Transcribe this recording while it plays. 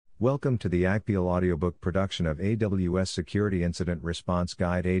Welcome to the IPEL audiobook production of AWS Security Incident Response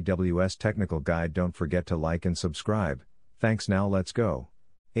Guide, AWS Technical Guide. Don't forget to like and subscribe. Thanks. Now let's go.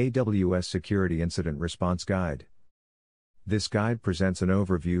 AWS Security Incident Response Guide. This guide presents an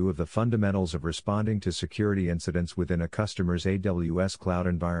overview of the fundamentals of responding to security incidents within a customer's AWS cloud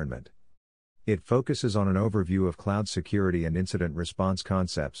environment. It focuses on an overview of cloud security and incident response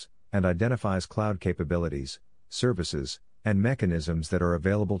concepts, and identifies cloud capabilities, services, and mechanisms that are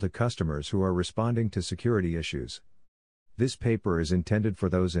available to customers who are responding to security issues. This paper is intended for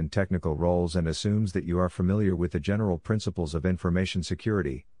those in technical roles and assumes that you are familiar with the general principles of information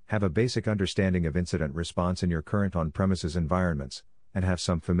security, have a basic understanding of incident response in your current on-premises environments, and have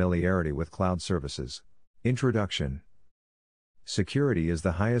some familiarity with cloud services. Introduction. Security is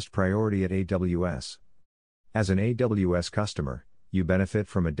the highest priority at AWS. As an AWS customer, you benefit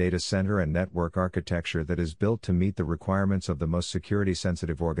from a data center and network architecture that is built to meet the requirements of the most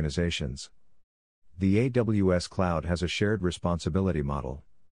security-sensitive organizations. The AWS cloud has a shared responsibility model.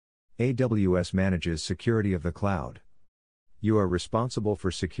 AWS manages security of the cloud. You are responsible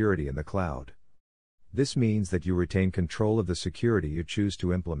for security in the cloud. This means that you retain control of the security you choose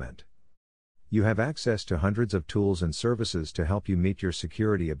to implement. You have access to hundreds of tools and services to help you meet your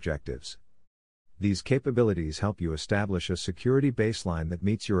security objectives. These capabilities help you establish a security baseline that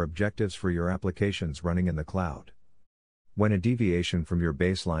meets your objectives for your applications running in the cloud. When a deviation from your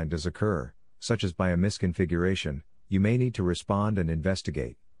baseline does occur, such as by a misconfiguration, you may need to respond and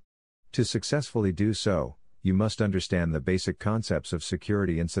investigate. To successfully do so, you must understand the basic concepts of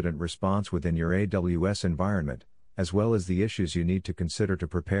security incident response within your AWS environment, as well as the issues you need to consider to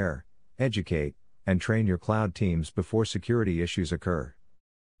prepare, educate, and train your cloud teams before security issues occur.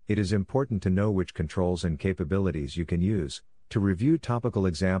 It is important to know which controls and capabilities you can use, to review topical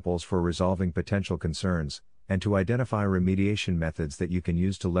examples for resolving potential concerns, and to identify remediation methods that you can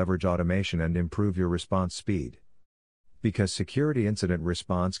use to leverage automation and improve your response speed. Because security incident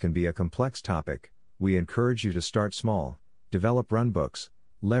response can be a complex topic, we encourage you to start small, develop runbooks,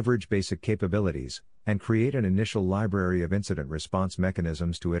 leverage basic capabilities, and create an initial library of incident response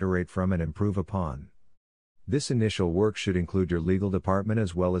mechanisms to iterate from and improve upon. This initial work should include your legal department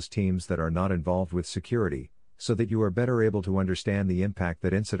as well as teams that are not involved with security, so that you are better able to understand the impact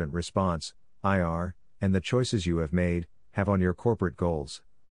that incident response, IR, and the choices you have made, have on your corporate goals.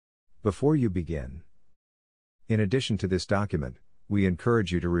 Before you begin, in addition to this document, we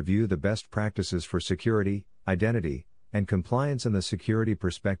encourage you to review the best practices for security, identity, and compliance in the security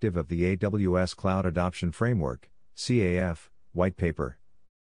perspective of the AWS Cloud Adoption Framework, CAF, white paper.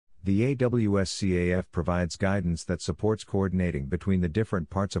 The AWS CAF provides guidance that supports coordinating between the different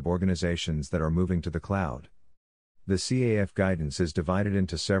parts of organizations that are moving to the cloud. The CAF guidance is divided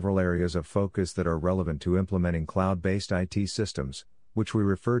into several areas of focus that are relevant to implementing cloud-based IT systems, which we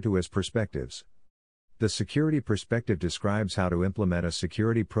refer to as perspectives. The security perspective describes how to implement a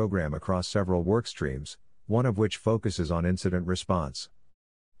security program across several work streams, one of which focuses on incident response.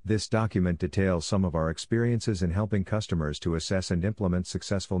 This document details some of our experiences in helping customers to assess and implement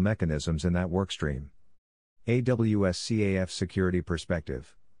successful mechanisms in that workstream. AWS CAF Security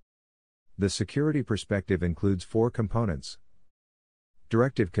Perspective. The security perspective includes 4 components.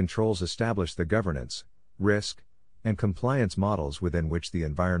 Directive controls establish the governance, risk, and compliance models within which the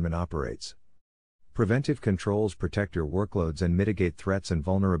environment operates. Preventive controls protect your workloads and mitigate threats and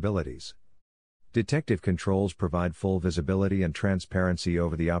vulnerabilities. Detective controls provide full visibility and transparency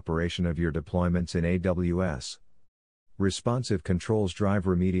over the operation of your deployments in AWS. Responsive controls drive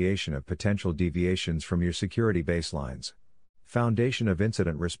remediation of potential deviations from your security baselines. Foundation of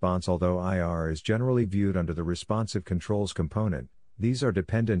incident response. Although IR is generally viewed under the responsive controls component, these are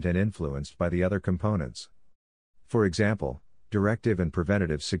dependent and influenced by the other components. For example, directive and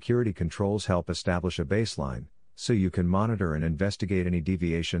preventative security controls help establish a baseline, so you can monitor and investigate any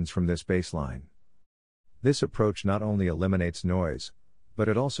deviations from this baseline. This approach not only eliminates noise, but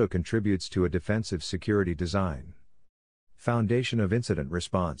it also contributes to a defensive security design. Foundation of incident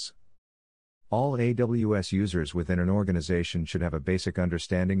response. All AWS users within an organization should have a basic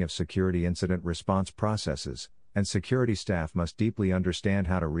understanding of security incident response processes, and security staff must deeply understand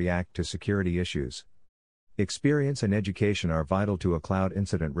how to react to security issues. Experience and education are vital to a cloud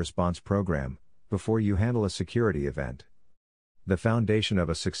incident response program, before you handle a security event. The foundation of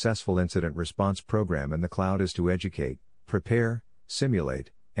a successful incident response program in the cloud is to educate, prepare,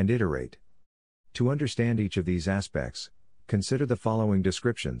 simulate, and iterate. To understand each of these aspects, consider the following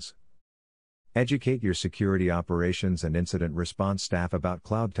descriptions. Educate your security operations and incident response staff about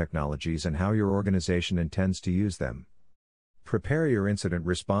cloud technologies and how your organization intends to use them. Prepare your incident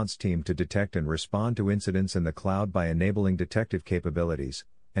response team to detect and respond to incidents in the cloud by enabling detective capabilities,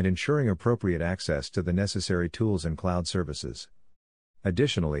 and ensuring appropriate access to the necessary tools and cloud services.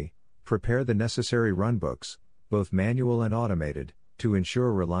 Additionally, prepare the necessary runbooks, both manual and automated, to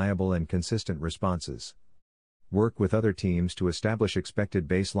ensure reliable and consistent responses. Work with other teams to establish expected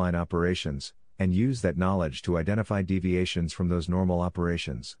baseline operations, and use that knowledge to identify deviations from those normal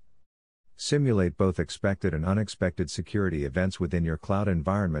operations. Simulate both expected and unexpected security events within your cloud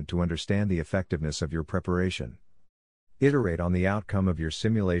environment to understand the effectiveness of your preparation. Iterate on the outcome of your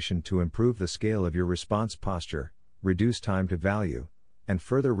simulation to improve the scale of your response posture, reduce time to value, and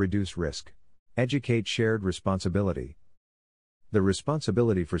further reduce risk. Educate shared responsibility. The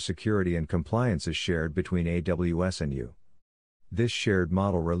responsibility for security and compliance is shared between AWS and you. This shared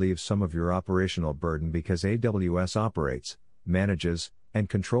model relieves some of your operational burden because AWS operates, manages, and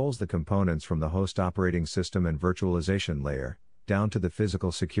controls the components from the host operating system and virtualization layer, down to the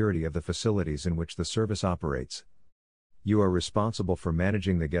physical security of the facilities in which the service operates. You are responsible for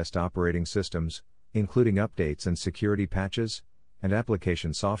managing the guest operating systems, including updates and security patches, and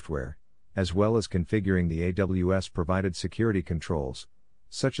application software, as well as configuring the AWS-provided security controls,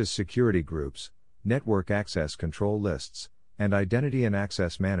 such as security groups, network access control lists, and identity and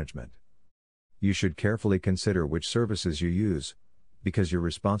access management. You should carefully consider which services you use, because your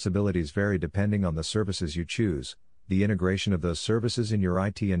responsibilities vary depending on the services you choose, the integration of those services in your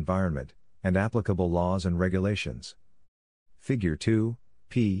IT environment, and applicable laws and regulations. Figure 2,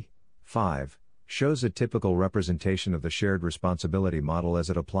 p. 5, shows a typical representation of the shared responsibility model as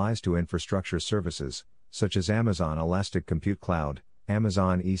it applies to infrastructure services, such as Amazon Elastic Compute Cloud,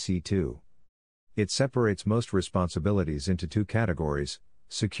 Amazon EC2. It separates most responsibilities into two categories: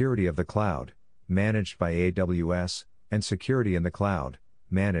 security of the cloud, managed by AWS, and security in the cloud,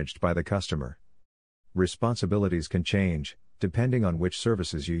 managed by the customer. Responsibilities can change, depending on which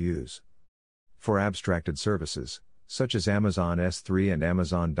services you use. For abstracted services, such as Amazon S3 and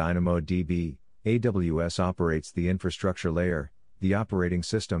Amazon DynamoDB, AWS operates the infrastructure layer, the operating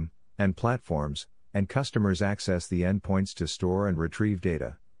system, and platforms, and customers access the endpoints to store and retrieve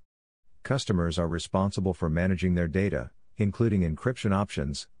data. Customers are responsible for managing their data, including encryption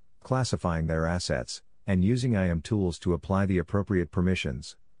options, classifying their assets, and using IAM tools to apply the appropriate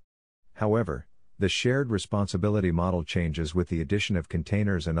permissions. However, the shared responsibility model changes with the addition of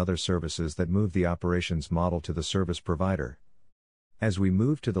containers and other services that move the operations model to the service provider. As we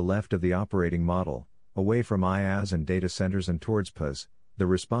move to the left of the operating model, away from IaaS and data centers and towards PaaS, the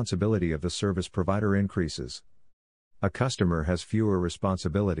responsibility of the service provider increases. A customer has fewer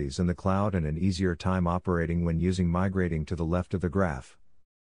responsibilities in the cloud and an easier time operating when migrating to the left of the graph.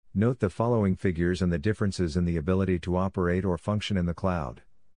 Note the following figures and the differences in the ability to operate or function in the cloud.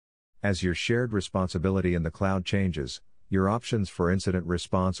 As your shared responsibility in the cloud changes, your options for incident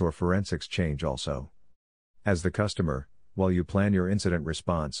response or forensics change also. As the customer, while you plan your incident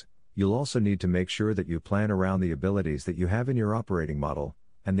response, you'll also need to make sure that you plan around the abilities that you have in your operating model,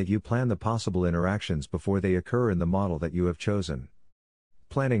 and that you plan the possible interactions before they occur in the model that you have chosen.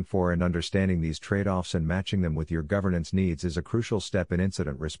 Planning for and understanding these trade-offs and matching them with your governance needs is a crucial step in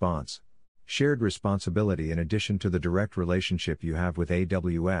incident response. Shared responsibility. In addition to the direct relationship you have with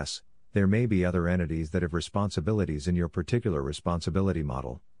AWS, there may be other entities that have responsibilities in your particular responsibility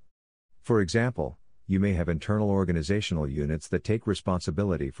model. For example, you may have internal organizational units that take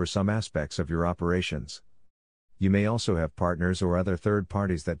responsibility for some aspects of your operations. You may also have partners or other third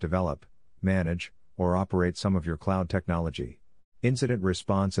parties that develop, manage, or operate some of your cloud technology. Incident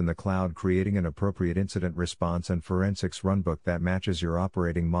response in the cloud. Creating an appropriate incident response and forensics runbook that matches your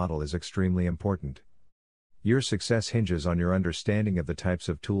operating model is extremely important. Your success hinges on your understanding of the types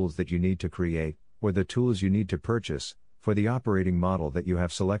of tools that you need to create, or the tools you need to purchase, for the operating model that you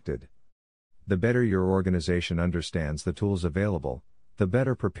have selected. The better your organization understands the tools available, the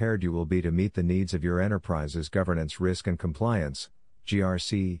better prepared you will be to meet the needs of your enterprise's governance, risk and compliance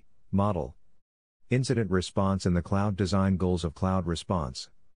 (GRC) model. Incident response in the cloud. Design goals of cloud response.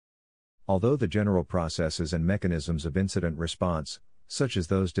 Although the general processes and mechanisms of incident response, such as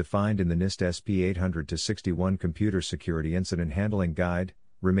those defined in the NIST SP 800-61 Computer Security Incident Handling Guide,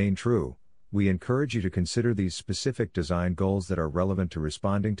 remain true, we encourage you to consider these specific design goals that are relevant to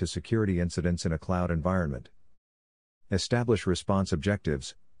responding to security incidents in a cloud environment. Establish response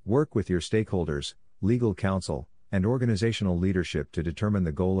objectives. Work with your stakeholders, legal counsel, and organizational leadership to determine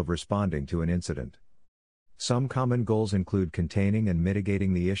the goal of responding to an incident. Some common goals include containing and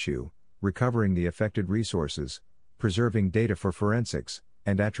mitigating the issue, recovering the affected resources, preserving data for forensics,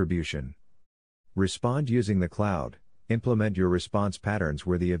 and attribution. Respond using the cloud. Implement your response patterns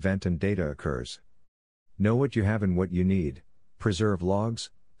where the event and data occurs. Know what you have and what you need. Preserve logs,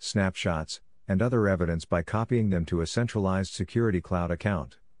 snapshots, and other evidence by copying them to a centralized security cloud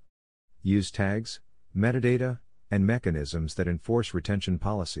account. Use tags, metadata, and mechanisms that enforce retention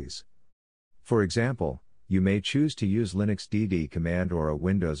policies. For example, you may choose to use Linux dd command or a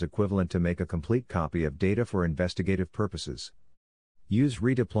Windows equivalent to make a complete copy of data for investigative purposes. Use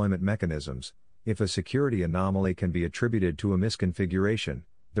redeployment mechanisms. If a security anomaly can be attributed to a misconfiguration,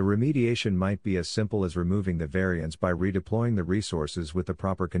 the remediation might be as simple as removing the variants by redeploying the resources with the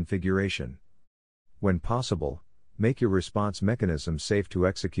proper configuration. When possible, make your response mechanism safe to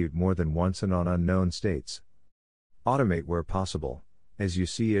execute more than once and on unknown states. Automate where possible. As you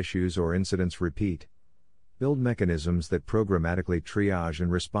see issues or incidents repeat, build mechanisms that programmatically triage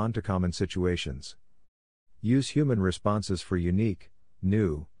and respond to common situations. Use human responses for unique,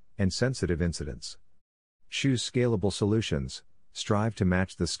 new, and sensitive incidents. Choose scalable solutions. Strive to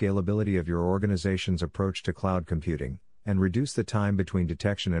match the scalability of your organization's approach to cloud computing, and reduce the time between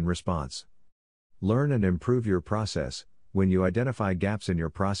detection and response. Learn and improve your process. When you identify gaps in your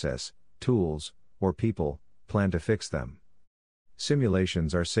process, tools, or people, plan to fix them.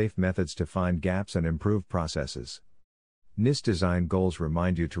 Simulations are safe methods to find gaps and improve processes. NIST design goals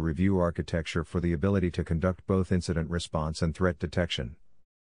remind you to review architecture for the ability to conduct both incident response and threat detection.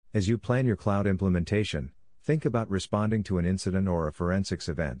 As you plan your cloud implementation, think about responding to an incident or a forensics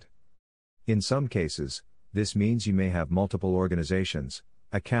event. In some cases, this means you may have multiple organizations,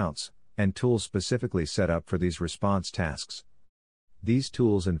 accounts, and tools specifically set up for these response tasks. These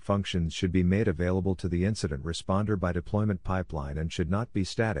tools and functions should be made available to the incident responder by deployment pipeline and should not be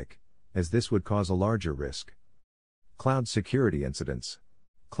static, as this would cause a larger risk. Cloud security incidents.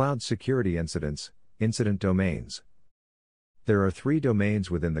 Cloud security incidents, incident domains. There are 3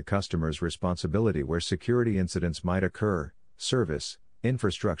 domains within the customer's responsibility where security incidents might occur: service,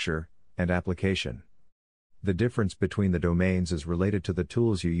 infrastructure, and application. The difference between the domains is related to the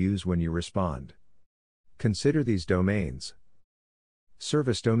tools you use when you respond. Consider these domains.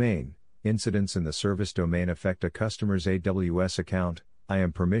 Service domain. Incidents in the service domain affect a customer's AWS account,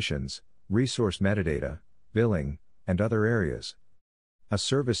 IAM permissions, resource metadata, billing, and other areas. A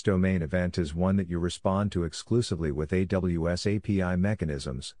service domain event is one that you respond to exclusively with AWS API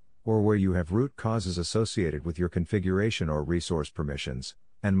mechanisms, or where you have root causes associated with your configuration or resource permissions,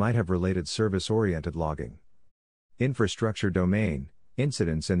 and might have related service-oriented logging. Infrastructure domain.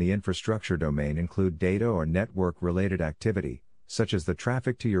 Incidents in the infrastructure domain include data or network-related activity, such as the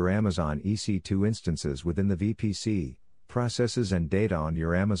traffic to your Amazon EC2 instances within the VPC, processes and data on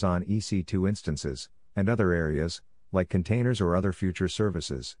your Amazon EC2 instances, and other areas, like containers or other future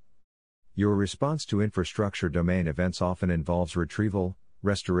services. Your response to infrastructure domain events often involves retrieval,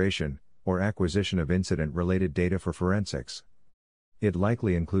 restoration, or acquisition of incident-related data for forensics. It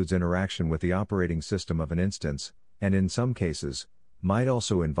likely includes interaction with the operating system of an instance, and in some cases, might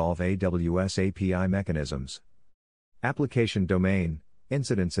also involve AWS API mechanisms. Application domain.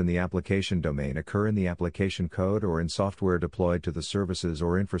 Incidents in the application domain occur in the application code or in software deployed to the services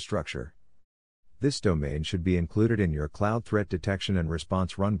or infrastructure. This domain should be included in your cloud threat detection and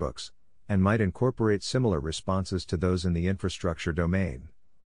response runbooks, and might incorporate similar responses to those in the infrastructure domain.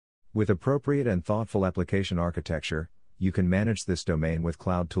 With appropriate and thoughtful application architecture, you can manage this domain with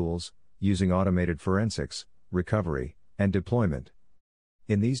cloud tools, using automated forensics, recovery, and deployment.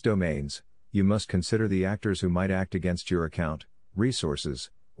 In these domains, you must consider the actors who might act against your account, resources,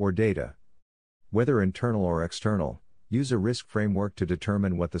 or data. Whether internal or external, use a risk framework to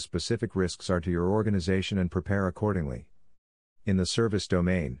determine what the specific risks are to your organization and prepare accordingly. In the service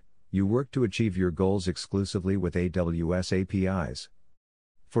domain, you work to achieve your goals exclusively with AWS APIs.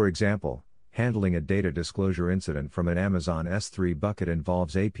 For example, handling a data disclosure incident from an Amazon S3 bucket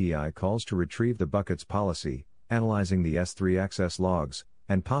involves API calls to retrieve the bucket's policy, analyzing the S3 access logs,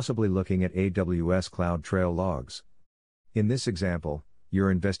 and possibly looking at AWS CloudTrail logs. In this example, your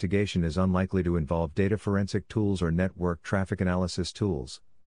investigation is unlikely to involve data forensic tools or network traffic analysis tools.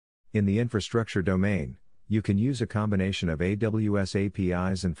 In the infrastructure domain, you can use a combination of AWS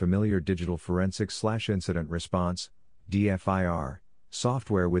APIs and familiar digital forensics/incident response (DFIR)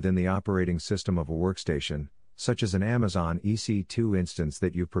 software within the operating system of a workstation, such as an Amazon EC2 instance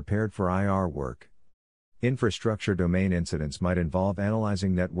that you've prepared for IR work. Infrastructure domain incidents might involve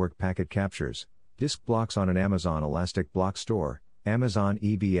analyzing network packet captures, disk blocks on an Amazon Elastic Block Store, Amazon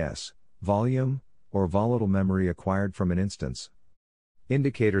EBS, volume, or volatile memory acquired from an instance.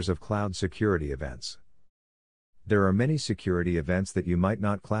 Indicators of cloud security events. There are many security events that you might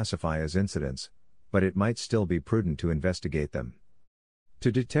not classify as incidents, but it might still be prudent to investigate them.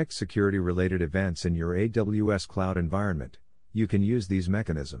 To detect security-related events in your AWS cloud environment, you can use these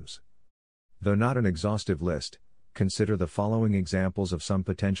mechanisms. Though not an exhaustive list, consider the following examples of some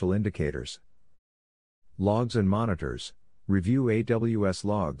potential indicators. Logs and monitors. Review AWS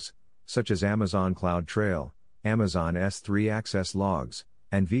logs, such as Amazon CloudTrail, Amazon S3 Access Logs,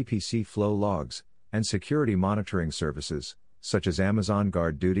 and VPC Flow Logs, and security monitoring services, such as Amazon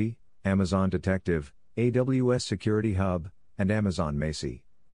GuardDuty, Amazon Detective, AWS Security Hub, and Amazon Macie.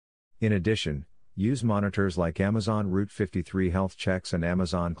 In addition, use monitors like Amazon Route 53 Health Checks and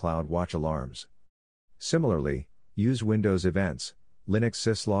Amazon CloudWatch Alarms. Similarly, use Windows Events, Linux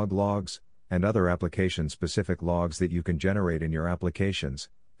syslog logs, and other application-specific logs that you can generate in your applications,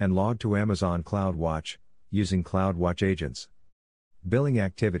 and log to Amazon CloudWatch, using CloudWatch agents. Billing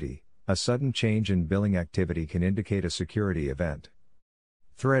activity. A sudden change in billing activity can indicate a security event.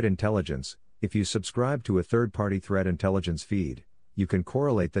 Threat intelligence. If you subscribe to a third-party threat intelligence feed, you can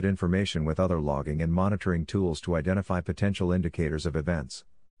correlate that information with other logging and monitoring tools to identify potential indicators of events.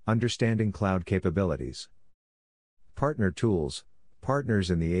 Understanding cloud capabilities. Partner tools.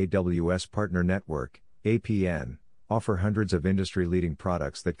 Partners in the AWS Partner Network, APN, offer hundreds of industry-leading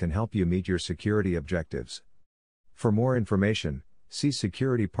products that can help you meet your security objectives. For more information, see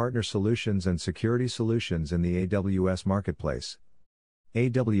Security Partner Solutions and Security Solutions in the AWS Marketplace.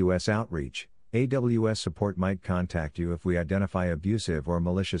 AWS Outreach. AWS support might contact you if we identify abusive or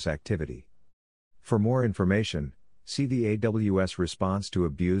malicious activity. For more information, see the AWS Response to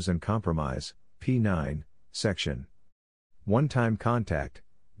Abuse and Compromise, P9, section. One-time contact,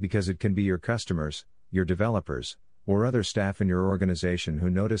 because it can be your customers, your developers, or other staff in your organization who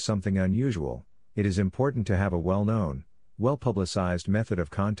notice something unusual. It is important to have a well-known, well-publicized method of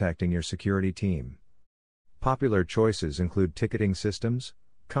contacting your security team. Popular choices include ticketing systems,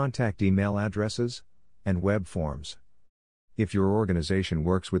 contact email addresses, and web forms. If your organization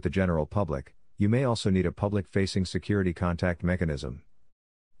works with the general public, you may also need a public-facing security contact mechanism.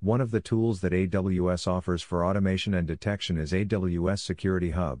 One of the tools that AWS offers for automation and detection is AWS Security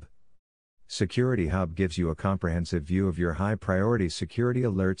Hub. Security Hub gives you a comprehensive view of your high-priority security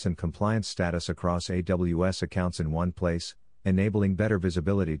alerts and compliance status across AWS accounts in one place, enabling better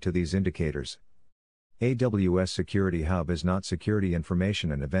visibility to these indicators. AWS Security Hub is not security information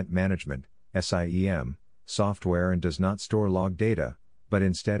and event management (SIEM) software and does not store log data, but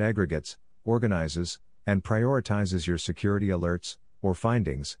instead aggregates, organizes, and prioritizes your security alerts, or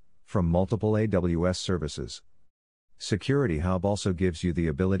findings, from multiple AWS services. Security Hub also gives you the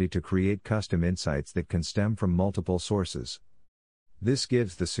ability to create custom insights that can stem from multiple sources. This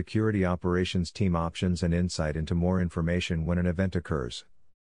gives the security operations team options and insight into more information when an event occurs.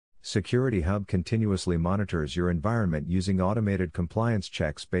 Security Hub continuously monitors your environment using automated compliance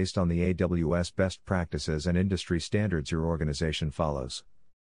checks based on the AWS best practices and industry standards your organization follows.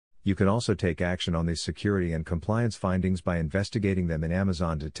 You can also take action on these security and compliance findings by investigating them in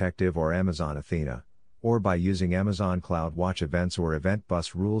Amazon Detective or Amazon Athena, or by using Amazon CloudWatch events or event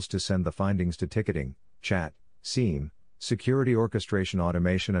bus rules to send the findings to ticketing, chat, SIEM, security orchestration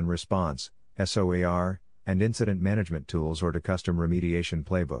automation and response, SOAR, and incident management tools or to custom remediation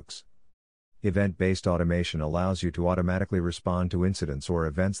playbooks. Event-based automation allows you to automatically respond to incidents or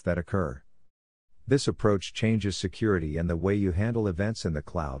events that occur. This approach changes security and the way you handle events in the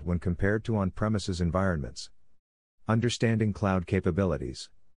cloud when compared to on-premises environments. Understanding cloud capabilities.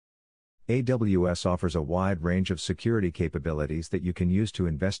 AWS offers a wide range of security capabilities that you can use to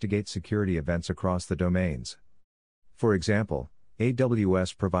investigate security events across the domains. For example,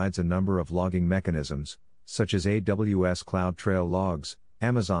 AWS provides a number of logging mechanisms, such as AWS CloudTrail logs,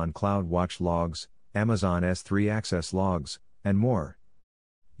 Amazon CloudWatch logs, Amazon S3 Access logs, and more.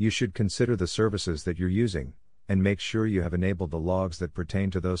 You should consider the services that you're using, and make sure you have enabled the logs that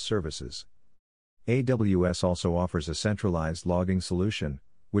pertain to those services. AWS also offers a centralized logging solution,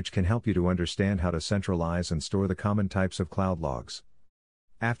 which can help you to understand how to centralize and store the common types of cloud logs.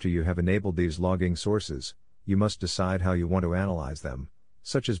 After you have enabled these logging sources, you must decide how you want to analyze them,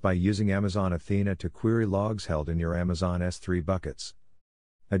 such as by using Amazon Athena to query logs held in your Amazon S3 buckets.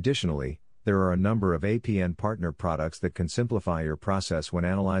 Additionally, there are a number of APN partner products that can simplify your process when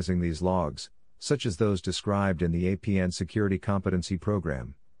analyzing these logs, such as those described in the APN Security Competency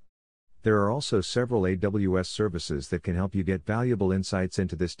Program. There are also several AWS services that can help you get valuable insights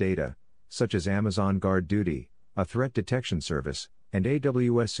into this data, such as Amazon GuardDuty, a threat detection service, and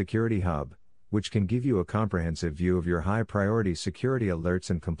AWS Security Hub, which can give you a comprehensive view of your high-priority security alerts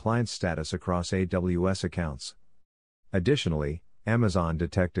and compliance status across AWS accounts. Additionally, Amazon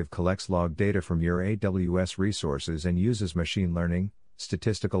Detective collects log data from your AWS resources and uses machine learning,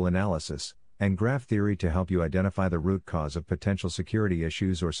 statistical analysis, and graph theory to help you identify the root cause of potential security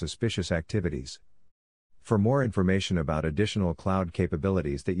issues or suspicious activities. For more information about additional cloud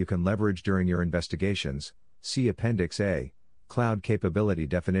capabilities that you can leverage during your investigations, see Appendix A, Cloud Capability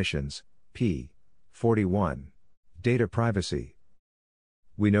Definitions, p. 41. Data privacy.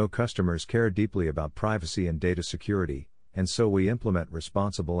 We know customers care deeply about privacy and data security, and so we implement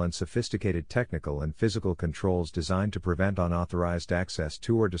responsible and sophisticated technical and physical controls designed to prevent unauthorized access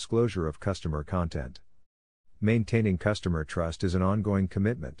to or disclosure of customer content. Maintaining customer trust is an ongoing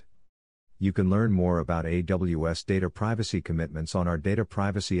commitment. You can learn more about AWS data privacy commitments on our Data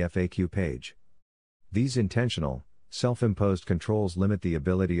Privacy FAQ page. These intentional, self-imposed controls limit the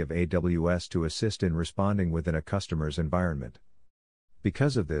ability of AWS to assist in responding within a customer's environment.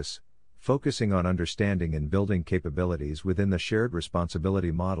 Because of this, focusing on understanding and building capabilities within the shared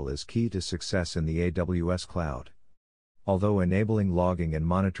responsibility model is key to success in the AWS cloud. Although enabling logging and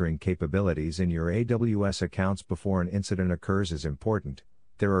monitoring capabilities in your AWS accounts before an incident occurs is important,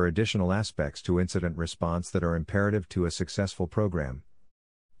 there are additional aspects to incident response that are imperative to a successful program.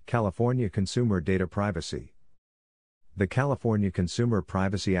 California Consumer Data Privacy. The California Consumer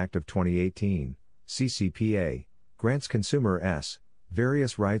Privacy Act of 2018, CCPA, grants consumers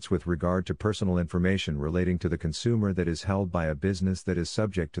various rights with regard to personal information relating to the consumer that is held by a business that is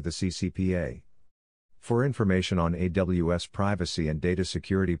subject to the CCPA. For information on AWS privacy and data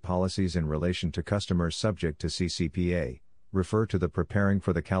security policies in relation to customers subject to CCPA, refer to the Preparing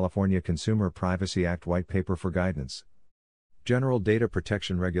for the California Consumer Privacy Act white paper for guidance. General Data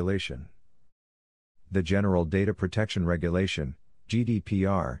Protection Regulation. The General Data Protection Regulation,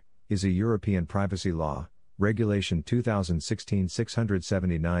 GDPR, is a European privacy law, Regulation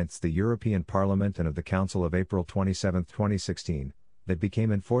 2016-679, the European Parliament and of the Council of April 27, 2016, that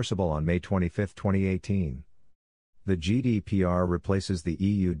became enforceable on May 25, 2018. The GDPR replaces the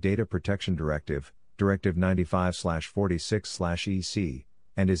EU Data Protection Directive, Directive 95/46/EC,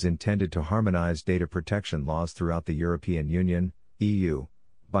 and is intended to harmonize data protection laws throughout the European Union, EU,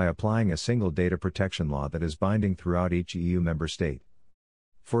 by applying a single data protection law that is binding throughout each EU member state.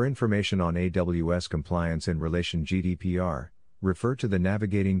 For information on AWS compliance in relation GDPR, refer to the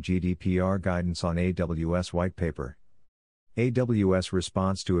Navigating GDPR guidance on AWS white paper. AWS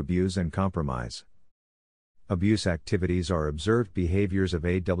response to abuse and compromise. Abuse activities are observed behaviors of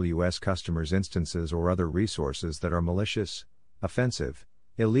AWS customers' instances or other resources that are malicious, offensive,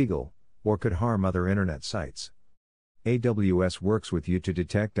 illegal, or could harm other internet sites. AWS works with you to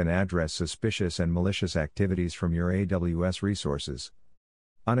detect and address suspicious and malicious activities from your AWS resources.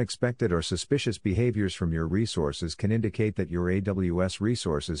 Unexpected or suspicious behaviors from your resources can indicate that your AWS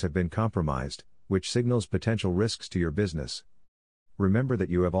resources have been compromised, which signals potential risks to your business. Remember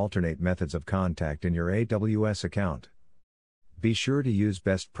that you have alternate methods of contact in your AWS account. Be sure to use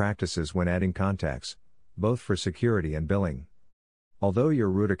best practices when adding contacts, both for security and billing. Although your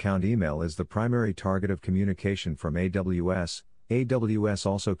root account email is the primary target of communication from AWS, AWS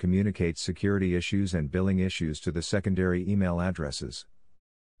also communicates security issues and billing issues to the secondary email addresses.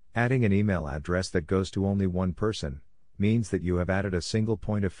 Adding an email address that goes to only one person means that you have added a single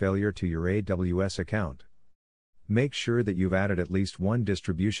point of failure to your AWS account. Make sure that you've added at least one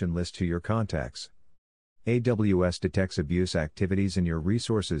distribution list to your contacts. AWS detects abuse activities in your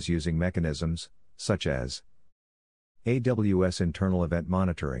resources using mechanisms such as AWS Internal Event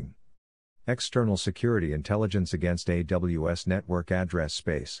Monitoring, External Security Intelligence against AWS Network Address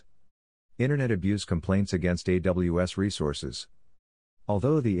Space, Internet Abuse Complaints against AWS Resources.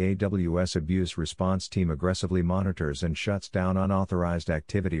 Although the AWS Abuse Response Team aggressively monitors and shuts down unauthorized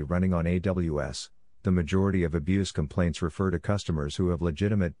activity running on AWS, the majority of abuse complaints refer to customers who have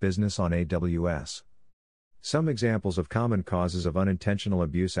legitimate business on AWS. Some examples of common causes of unintentional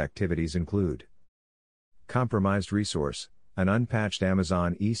abuse activities include compromised resource. An unpatched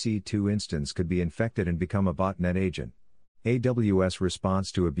Amazon EC2 instance could be infected and become a botnet agent. AWS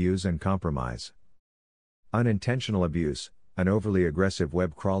response to abuse and compromise. Unintentional abuse. An overly aggressive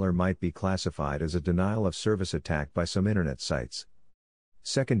web crawler might be classified as a denial of service attack by some internet sites.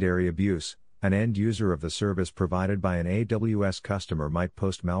 Secondary abuse. An end user of the service provided by an AWS customer might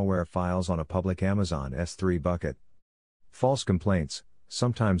post malware files on a public Amazon S3 bucket. False complaints.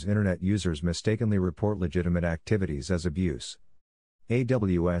 Sometimes internet users mistakenly report legitimate activities as abuse.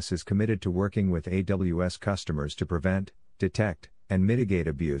 AWS is committed to working with AWS customers to prevent, detect, and mitigate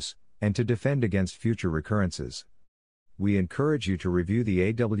abuse, and to defend against future recurrences. We encourage you to review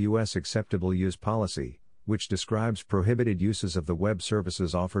the AWS Acceptable Use Policy, which describes prohibited uses of the web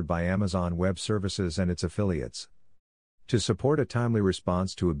services offered by Amazon Web Services and its affiliates. To support a timely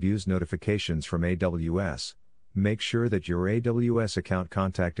response to abuse notifications from AWS, make sure that your AWS account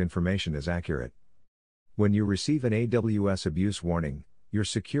contact information is accurate. When you receive an AWS abuse warning, your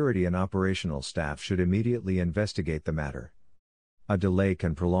security and operational staff should immediately investigate the matter. A delay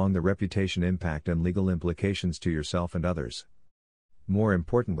can prolong the reputation impact and legal implications to yourself and others. More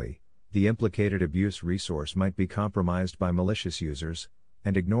importantly, the implicated abuse resource might be compromised by malicious users,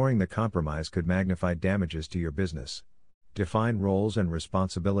 and ignoring the compromise could magnify damages to your business. Define roles and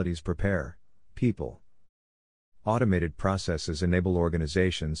responsibilities. Prepare people. Automated processes enable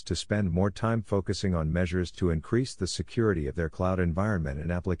organizations to spend more time focusing on measures to increase the security of their cloud environment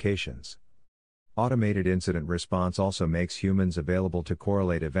and applications. Automated incident response also makes humans available to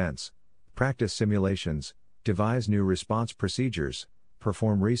correlate events, practice simulations, devise new response procedures,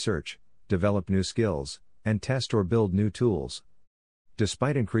 perform research, develop new skills, and test or build new tools.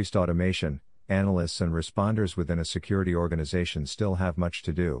 Despite increased automation, analysts and responders within a security organization still have much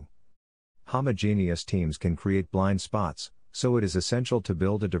to do. Homogeneous teams can create blind spots, so it is essential to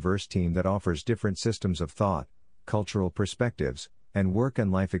build a diverse team that offers different systems of thought, cultural perspectives, and work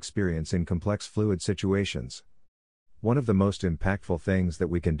and life experience in complex fluid situations. One of the most impactful things that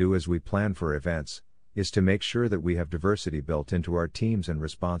we can do as we plan for events is to make sure that we have diversity built into our teams and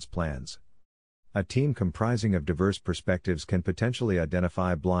response plans. A team comprising of diverse perspectives can potentially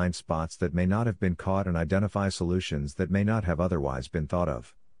identify blind spots that may not have been caught and identify solutions that may not have otherwise been thought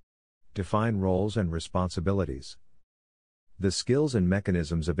of. Define roles and responsibilities. The skills and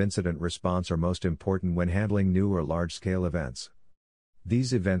mechanisms of incident response are most important when handling new or large-scale events.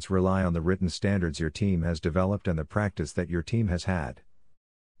 These events rely on the written standards your team has developed and the practice that your team has had.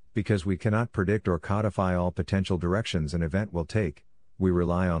 Because we cannot predict or codify all potential directions an event will take, we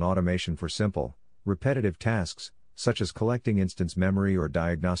rely on automation for simple, repetitive tasks, such as collecting instance memory or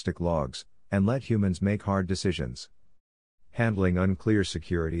diagnostic logs, and let humans make hard decisions. Handling unclear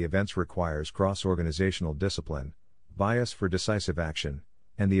security events requires cross-organizational discipline, bias for decisive action,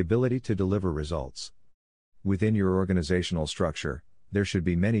 and the ability to deliver results. Within your organizational structure, there should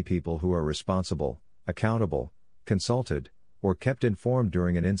be many people who are responsible, accountable, consulted, or kept informed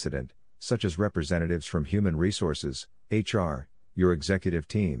during an incident, such as representatives from human resources, HR, your executive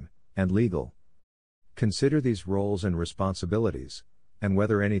team, and legal. Consider these roles and responsibilities, and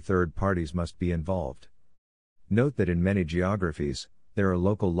whether any third parties must be involved. Note that in many geographies, there are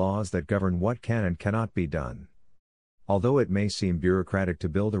local laws that govern what can and cannot be done. Although it may seem bureaucratic to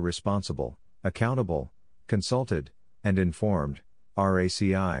build a responsible, accountable, consulted, and informed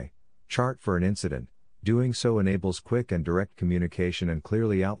RACI chart for an incident, doing so enables quick and direct communication and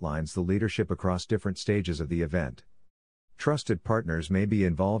clearly outlines the leadership across different stages of the event. Trusted partners may be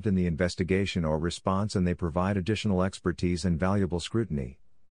involved in the investigation or response, and they provide additional expertise and valuable scrutiny.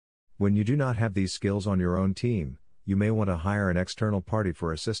 When you do not have these skills on your own team, you may want to hire an external party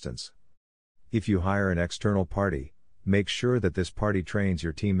for assistance. If you hire an external party, make sure that this party trains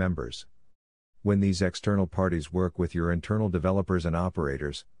your team members. When these external parties work with your internal developers and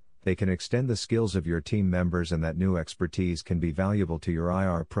operators, they can extend the skills of your team members, and that new expertise can be valuable to your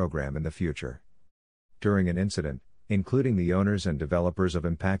IR program in the future. During an incident, including the owners and developers of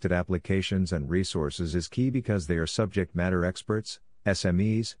impacted applications and resources is key because they are subject matter experts,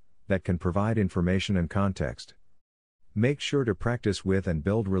 SMEs, that can provide information and context. Make sure to practice with and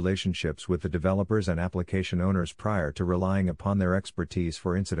build relationships with the developers and application owners prior to relying upon their expertise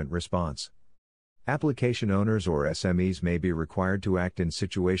for incident response. Application owners or SMEs may be required to act in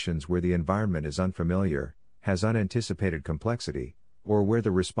situations where the environment is unfamiliar, has unanticipated complexity, or where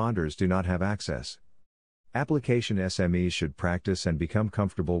the responders do not have access. Application SMEs should practice and become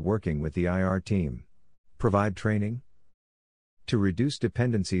comfortable working with the IR team. Provide training. To reduce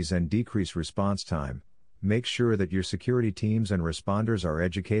dependencies and decrease response time, make sure that your security teams and responders are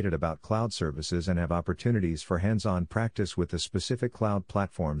educated about cloud services and have opportunities for hands-on practice with the specific cloud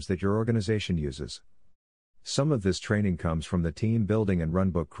platforms that your organization uses. Some of this training comes from the team building and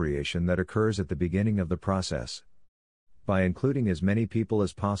runbook creation that occurs at the beginning of the process. By including as many people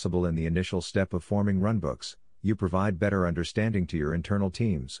as possible in the initial step of forming runbooks, you provide better understanding to your internal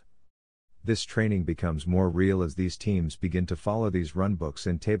teams. This training becomes more real as these teams begin to follow these runbooks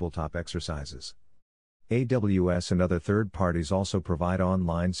in tabletop exercises. AWS and other third parties also provide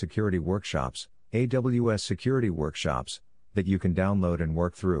online security workshops, AWS Security Workshops, that you can download and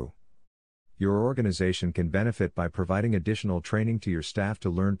work through. Your organization can benefit by providing additional training to your staff to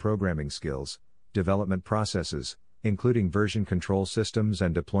learn programming skills, development processes, including version control systems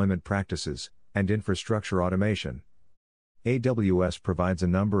and deployment practices, and infrastructure automation. AWS provides a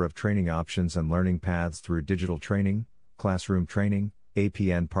number of training options and learning paths through digital training, classroom training,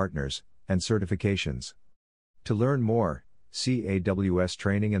 APN partners, and certifications. To learn more, see AWS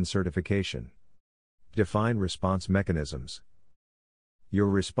Training and Certification. Define response mechanisms. Your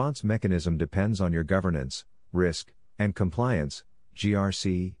response mechanism depends on your governance, risk, and compliance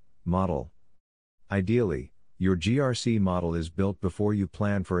 (GRC) model. Ideally, your GRC model is built before you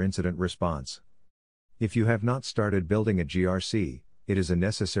plan for incident response. If you have not started building a GRC, it is a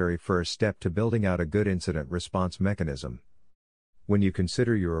necessary first step to building out a good incident response mechanism. When you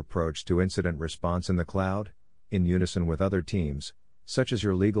consider your approach to incident response in the cloud, in unison with other teams, such as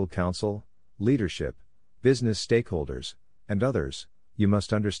your legal counsel, leadership, business stakeholders, and others, you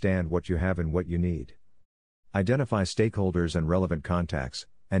must understand what you have and what you need. Identify stakeholders and relevant contacts,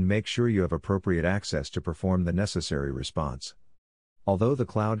 and make sure you have appropriate access to perform the necessary response. Although the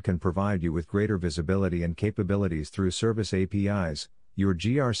cloud can provide you with greater visibility and capabilities through service APIs, your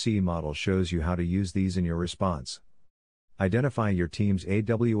GRC model shows you how to use these in your response. Identify your team's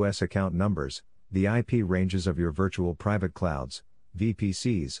AWS account numbers, the IP ranges of your virtual private clouds,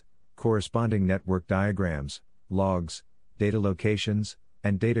 VPCs, corresponding network diagrams, logs, data locations,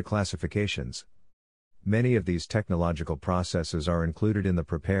 and data classifications. Many of these technological processes are included in the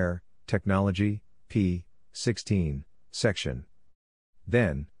Prepare, Technology, P16 section.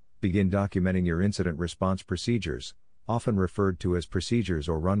 Then, begin documenting your incident response procedures, often referred to as procedures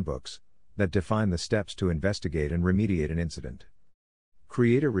or runbooks, that define the steps to investigate and remediate an incident.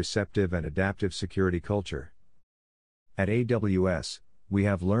 Create a receptive and adaptive security culture. At AWS, we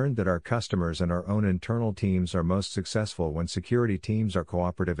have learned that our customers and our own internal teams are most successful when security teams are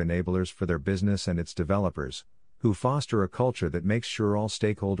cooperative enablers for their business and its developers, who foster a culture that makes sure all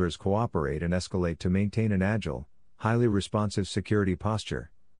stakeholders cooperate and escalate to maintain an agile, highly responsive security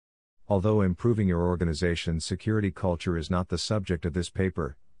posture. Although improving your organization's security culture is not the subject of this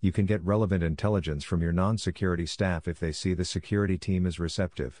paper, you can get relevant intelligence from your non-security staff if they see the security team is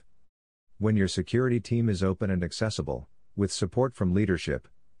receptive. When your security team is open and accessible, with support from leadership,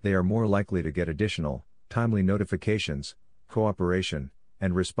 they are more likely to get additional, timely notifications, cooperation,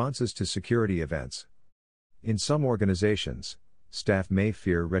 and responses to security events. In some organizations, staff may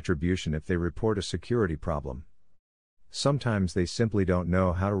fear retribution if they report a security problem. Sometimes they simply don't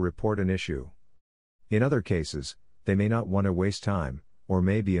know how to report an issue. In other cases, they may not want to waste time, or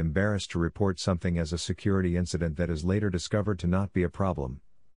may be embarrassed to report something as a security incident that is later discovered to not be a problem.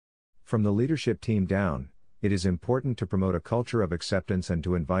 From the leadership team down, it is important to promote a culture of acceptance and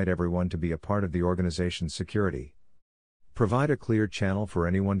to invite everyone to be a part of the organization's security. Provide a clear channel for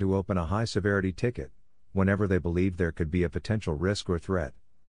anyone to open a high-severity ticket, whenever they believe there could be a potential risk or threat.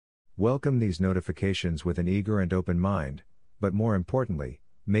 Welcome these notifications with an eager and open mind, but more importantly,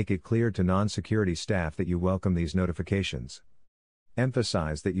 make it clear to non-security staff that you welcome these notifications.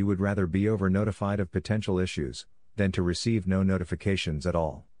 Emphasize that you would rather be over-notified of potential issues, than to receive no notifications at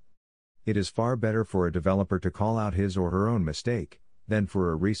all. It is far better for a developer to call out his or her own mistake, than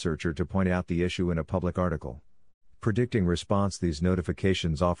for a researcher to point out the issue in a public article. Predicting response. These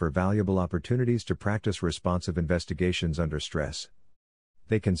notifications offer valuable opportunities to practice responsive investigations under stress.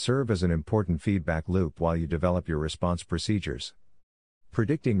 They can serve as an important feedback loop while you develop your response procedures.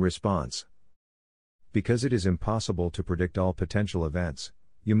 Predicting response. Because it is impossible to predict all potential events,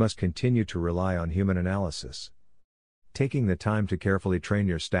 you must continue to rely on human analysis. Taking the time to carefully train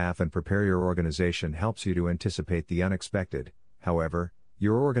your staff and prepare your organization helps you to anticipate the unexpected. However,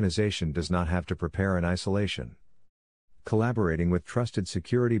 your organization does not have to prepare in isolation. Collaborating with trusted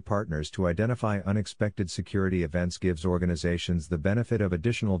security partners to identify unexpected security events gives organizations the benefit of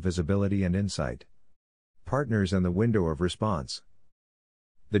additional visibility and insight. Partners and the window of response.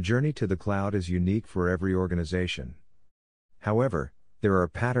 The journey to the cloud is unique for every organization. However, there are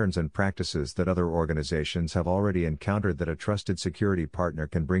patterns and practices that other organizations have already encountered that a trusted security partner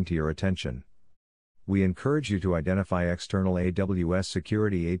can bring to your attention. We encourage you to identify external AWS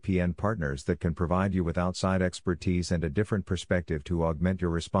security APN partners that can provide you with outside expertise and a different perspective to augment your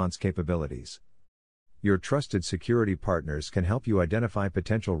response capabilities. Your trusted security partners can help you identify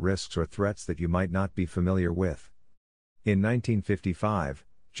potential risks or threats that you might not be familiar with. In 1955,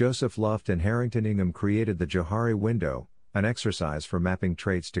 Joseph Luft and Harrington Ingham created the Johari window, an exercise for mapping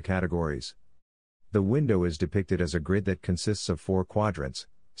traits to categories. The window is depicted as a grid that consists of 4 quadrants,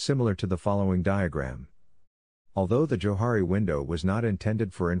 similar to the following diagram. Although the Johari window was not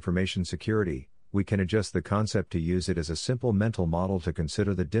intended for information security, we can adjust the concept to use it as a simple mental model to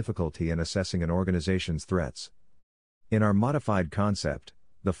consider the difficulty in assessing an organization's threats. In our modified concept,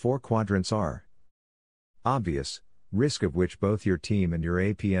 the 4 quadrants are obvious, risk of which both your team and your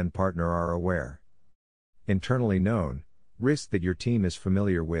APN partner are aware. Internally known, risk that your team is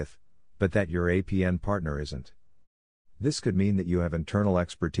familiar with, but that your APN partner isn't. This could mean that you have internal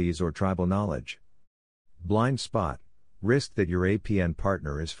expertise or tribal knowledge. Blind spot, risk that your APN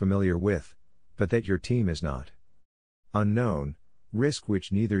partner is familiar with, but that your team is not. Unknown, risk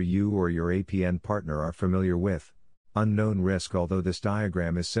which neither you or your APN partner are familiar with. Unknown risk. Although this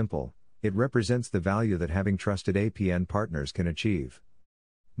diagram is simple, it represents the value that having trusted APN partners can achieve.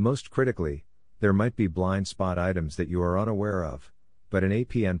 Most critically, there might be blind spot items that you are unaware of, but an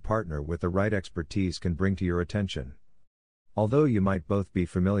APN partner with the right expertise can bring to your attention. Although you might both be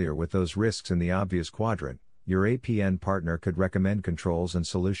familiar with those risks in the obvious quadrant, your APN partner could recommend controls and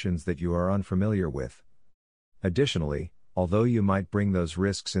solutions that you are unfamiliar with. Additionally, although you might bring those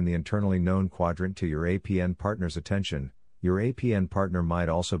risks in the internally known quadrant to your APN partner's attention, your APN partner might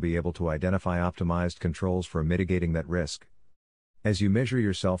also be able to identify optimized controls for mitigating that risk. As you measure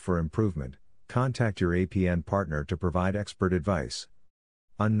yourself for improvement, contact your APN partner to provide expert advice.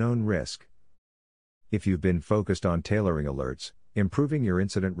 Unknown risk. If you've been focused on tailoring alerts, improving your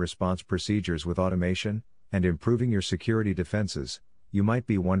incident response procedures with automation, and improving your security defenses, you might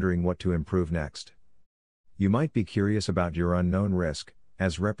be wondering what to improve next. You might be curious about your unknown risk,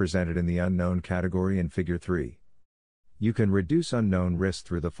 as represented in the unknown category in Figure 3. You can reduce unknown risk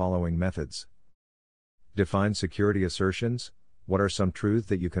through the following methods. Define security assertions. What are some truths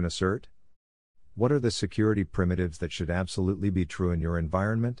that you can assert? What are the security primitives that should absolutely be true in your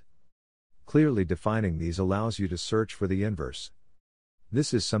environment? Clearly defining these allows you to search for the inverse.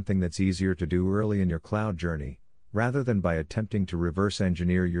 This is something that's easier to do early in your cloud journey, rather than by attempting to reverse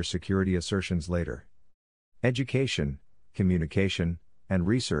engineer your security assertions later. Education, communication, and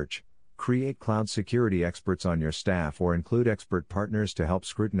research. Create cloud security experts on your staff or include expert partners to help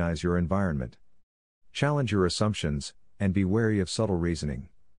scrutinize your environment. Challenge your assumptions, and be wary of subtle reasoning.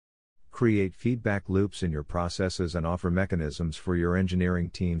 Create feedback loops in your processes and offer mechanisms for your engineering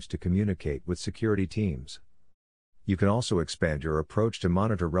teams to communicate with security teams. You can also expand your approach to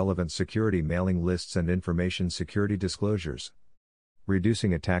monitor relevant security mailing lists and information security disclosures.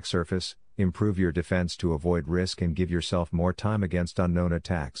 Reducing attack surface. Improve your defense to avoid risk and give yourself more time against unknown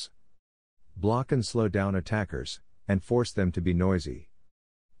attacks. Block and slow down attackers, and force them to be noisy.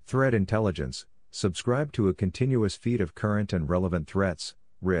 Threat intelligence. Subscribe to a continuous feed of current and relevant threats,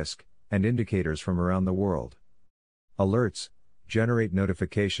 risk, and indicators from around the world. Alerts. Generate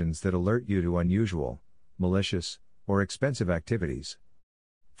notifications that alert you to unusual, malicious, or expensive activities.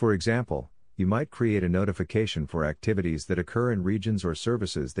 For example, you might create a notification for activities that occur in regions or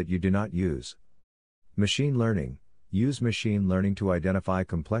services that you do not use. Machine learning. Use machine learning to identify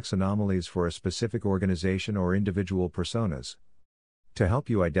complex anomalies for a specific organization or individual personas. To help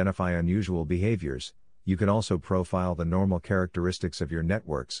you identify unusual behaviors, you can also profile the normal characteristics of your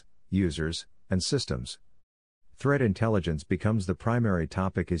networks, users, and systems. Threat intelligence becomes the primary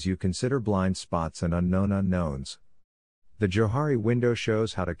topic as you consider blind spots and unknown unknowns. The Johari window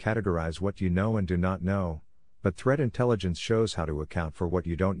shows how to categorize what you know and do not know, but threat intelligence shows how to account for what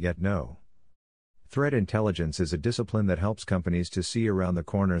you don't yet know. Threat intelligence is a discipline that helps companies to see around the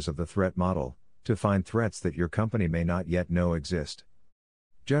corners of the threat model, to find threats that your company may not yet know exist.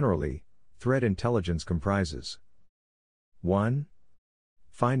 Generally, threat intelligence comprises 1.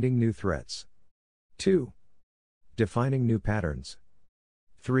 Finding new threats. 2. Defining new patterns.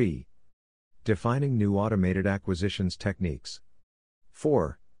 3. Defining new automated acquisitions techniques.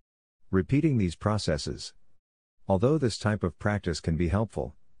 4. Repeating these processes. Although this type of practice can be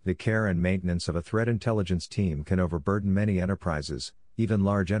helpful, the care and maintenance of a threat intelligence team can overburden many enterprises, even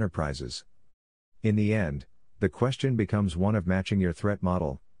large enterprises. In the end, the question becomes one of matching your threat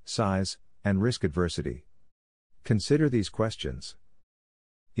model, size, and risk adversity. Consider these questions.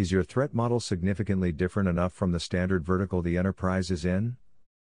 Is your threat model significantly different enough from the standard vertical the enterprise is in?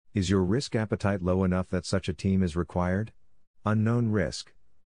 Is your risk appetite low enough that such a team is required? Unknown risk.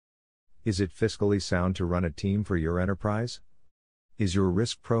 Is it fiscally sound to run a team for your enterprise? Is your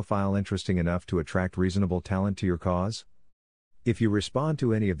risk profile interesting enough to attract reasonable talent to your cause? If you respond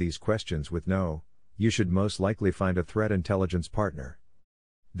to any of these questions with no, you should most likely find a threat intelligence partner.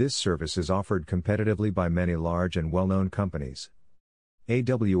 This service is offered competitively by many large and well-known companies.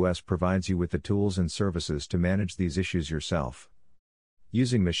 AWS provides you with the tools and services to manage these issues yourself.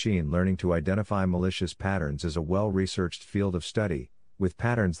 Using machine learning to identify malicious patterns is a well-researched field of study, with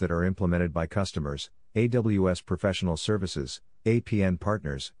patterns that are implemented by customers, AWS professional services, APN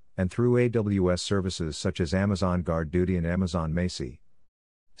partners, and through AWS services such as Amazon GuardDuty and Amazon Macie.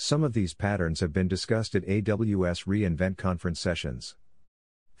 Some of these patterns have been discussed at AWS reInvent conference sessions.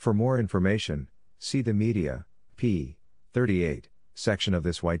 For more information, see the Media, p. 38, section of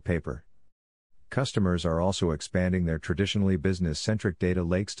this white paper. Customers are also expanding their traditionally business-centric data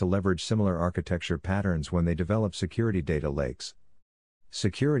lakes to leverage similar architecture patterns when they develop security data lakes.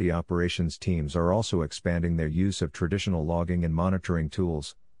 Security operations teams are also expanding their use of traditional logging and monitoring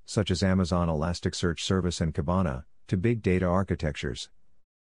tools, such as Amazon Elasticsearch Service and Kibana, to big data architectures.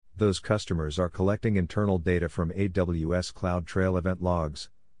 Those customers are collecting internal data from AWS CloudTrail event logs,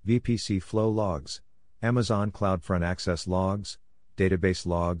 VPC flow logs, Amazon CloudFront access logs, database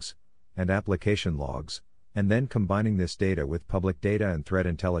logs, and application logs, and then combining this data with public data and threat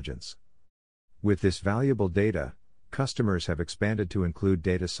intelligence. With this valuable data, Customers have expanded to include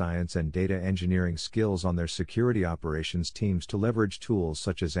data science and data engineering skills on their security operations teams to leverage tools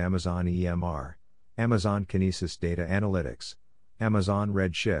such as Amazon EMR, Amazon Kinesis Data Analytics, Amazon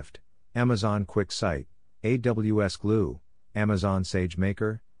Redshift, Amazon QuickSight, AWS Glue, Amazon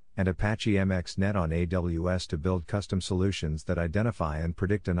SageMaker, and Apache MXNet on AWS to build custom solutions that identify and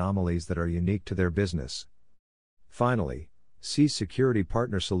predict anomalies that are unique to their business. Finally, see security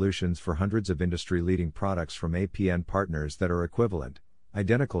partner solutions for hundreds of industry-leading products from APN partners that are equivalent,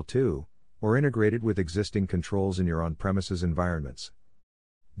 identical to, or integrated with existing controls in your on-premises environments.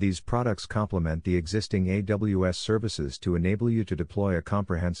 These products complement the existing AWS services to enable you to deploy a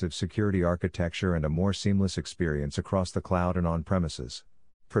comprehensive security architecture and a more seamless experience across the cloud and on-premises.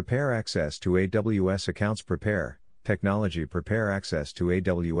 Prepare access to AWS accounts. Prepare access to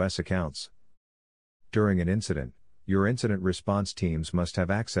AWS accounts. During an incident, your incident response teams must have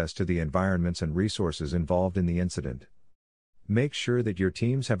access to the environments and resources involved in the incident. Make sure that your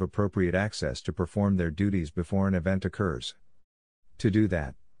teams have appropriate access to perform their duties before an event occurs. To do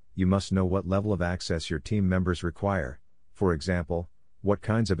that, you must know what level of access your team members require, for example, what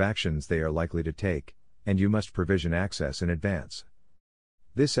kinds of actions they are likely to take, and you must provision access in advance.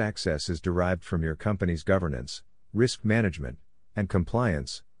 This access is derived from your company's governance, risk management, and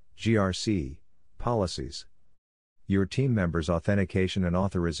compliance (GRC) policies. Your team members' authentication and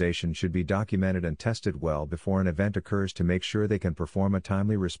authorization should be documented and tested well before an event occurs to make sure they can perform a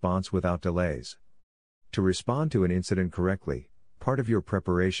timely response without delays. To respond to an incident correctly, part of your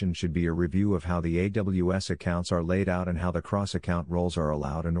preparation should be a review of how the AWS accounts are laid out and how the cross-account roles are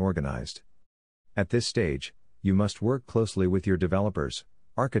allowed and organized. At this stage, you must work closely with your developers,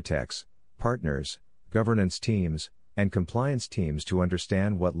 architects, partners, governance teams, and compliance teams to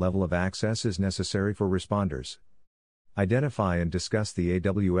understand what level of access is necessary for responders. Identify and discuss the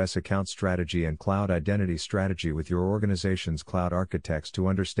AWS account strategy and cloud identity strategy with your organization's cloud architects to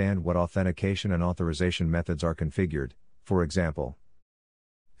understand what authentication and authorization methods are configured. For example,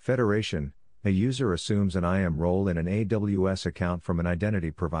 federation: a user assumes an IAM role in an AWS account from an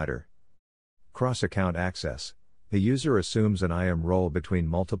identity provider. Cross-account access: a user assumes an IAM role between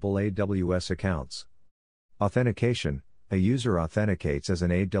multiple AWS accounts. Authentication: a user authenticates as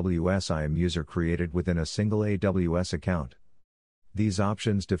an AWS IAM user created within a single AWS account. These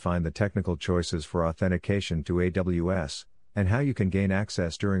options define the technical choices for authentication to AWS, and how you can gain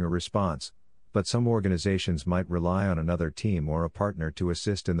access during a response, but some organizations might rely on another team or a partner to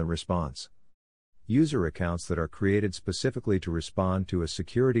assist in the response. User accounts that are created specifically to respond to a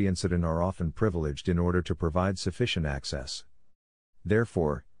security incident are often privileged in order to provide sufficient access.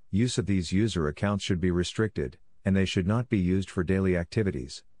 Therefore, use of these user accounts should be restricted, and they should not be used for daily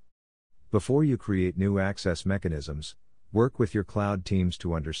activities. Before you create new access mechanisms, work with your cloud teams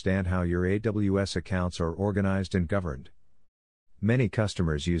to understand how your AWS accounts are organized and governed. Many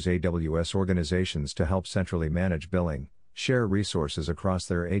customers use AWS organizations to help centrally manage billing, share resources across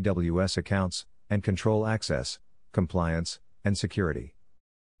their AWS accounts, and control access, compliance, and security.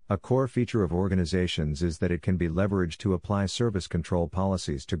 A core feature of organizations is that it can be leveraged to apply service control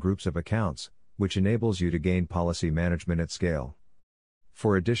policies to groups of accounts, which enables you to gain policy management at scale.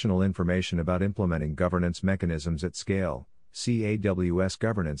 For additional information about implementing governance mechanisms at scale, see AWS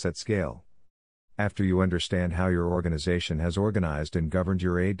Governance at Scale. After you understand how your organization has organized and governed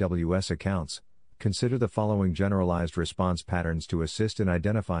your AWS accounts, consider the following generalized response patterns to assist in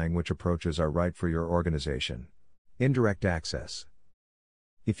identifying which approaches are right for your organization. Indirect access.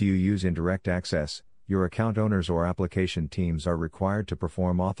 If you use indirect access, your account owners or application teams are required to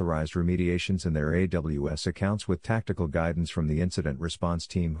perform authorized remediations in their AWS accounts with tactical guidance from the incident response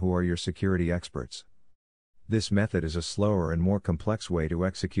team, who are your security experts. This method is a slower and more complex way to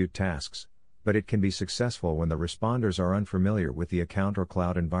execute tasks, but it can be successful when the responders are unfamiliar with the account or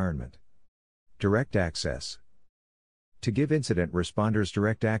cloud environment. Direct access. To give incident responders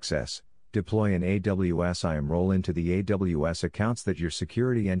direct access, deploy an AWS IAM role into the AWS accounts that your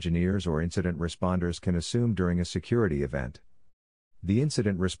security engineers or incident responders can assume during a security event. The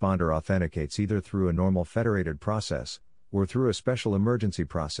incident responder authenticates either through a normal federated process, or through a special emergency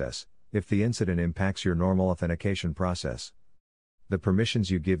process, if the incident impacts your normal authentication process. The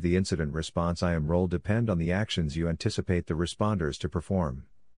permissions you give the incident response IAM role depend on the actions you anticipate the responders to perform.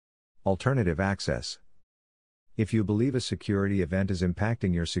 Alternative access. If you believe a security event is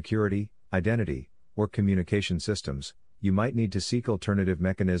impacting your security, identity, or communication systems, you might need to seek alternative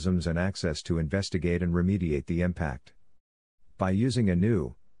mechanisms and access to investigate and remediate the impact. By using a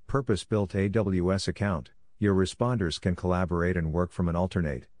new, purpose-built AWS account, your responders can collaborate and work from an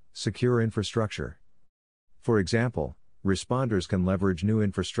alternate, secure infrastructure. For example, responders can leverage new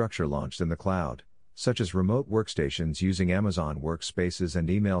infrastructure launched in the cloud, such as remote workstations using Amazon Workspaces and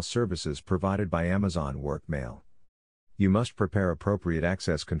email services provided by Amazon Workmail. You must prepare appropriate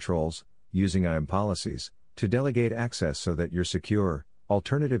access controls, using IAM policies, to delegate access so that your secure,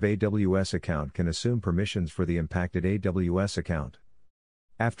 alternative AWS account can assume permissions for the impacted AWS account.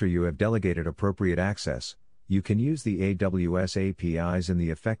 After you have delegated appropriate access, you can use the AWS APIs in the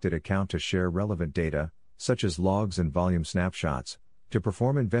affected account to share relevant data, such as logs and volume snapshots, to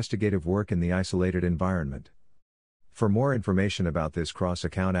perform investigative work in the isolated environment. For more information about this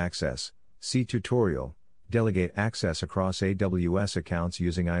cross-account access, see tutorial, Delegate Access Across AWS Accounts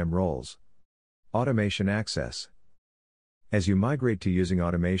Using IAM Roles. Automation Access. As you migrate to using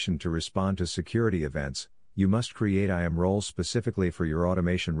automation to respond to security events, you must create IAM roles specifically for your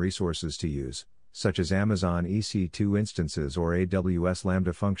automation resources to use, such as Amazon EC2 instances or AWS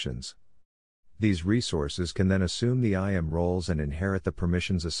Lambda functions. These resources can then assume the IAM roles and inherit the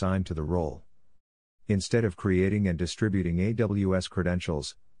permissions assigned to the role. Instead of creating and distributing AWS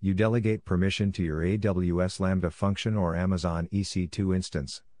credentials, you delegate permission to your AWS Lambda function or Amazon EC2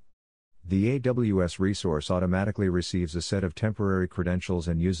 instance. The AWS resource automatically receives a set of temporary credentials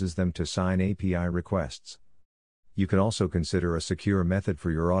and uses them to sign API requests. You can also consider a secure method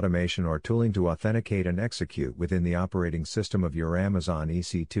for your automation or tooling to authenticate and execute within the operating system of your Amazon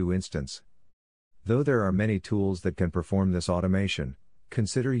EC2 instance. Though there are many tools that can perform this automation,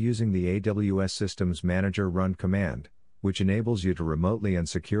 consider using the AWS Systems Manager Run command, which enables you to remotely and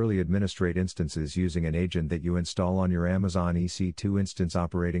securely administrate instances using an agent that you install on your Amazon EC2 instance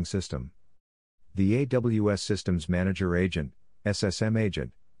operating system. The AWS Systems Manager Agent, SSM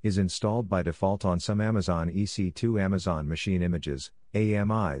agent, is installed by default on some Amazon EC2 Amazon Machine Images,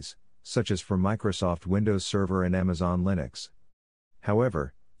 AMIs, such as for Microsoft Windows Server and Amazon Linux.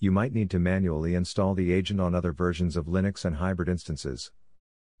 However, you might need to manually install the agent on other versions of Linux and hybrid instances.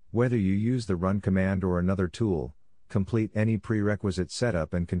 Whether you use the run command or another tool, complete any prerequisite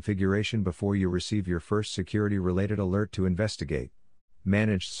setup and configuration before you receive your first security-related alert to investigate.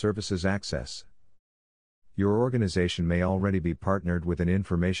 Managed Services Access. Your organization may already be partnered with an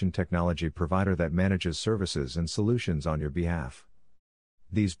information technology provider that manages services and solutions on your behalf.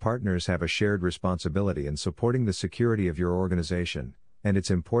 These partners have a shared responsibility in supporting the security of your organization, and it's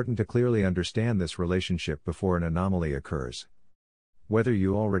important to clearly understand this relationship before an anomaly occurs. Whether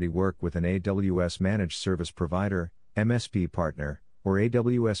you already work with an AWS Managed Service Provider, MSP partner, or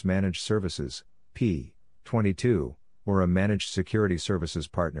AWS Managed Services, P22, or a Managed Security Services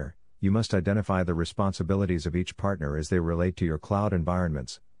partner, you must identify the responsibilities of each partner as they relate to your cloud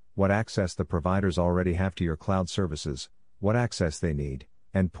environments, what access the providers already have to your cloud services, what access they need,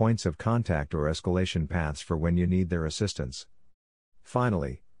 and points of contact or escalation paths for when you need their assistance.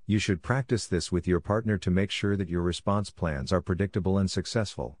 Finally, you should practice this with your partner to make sure that your response plans are predictable and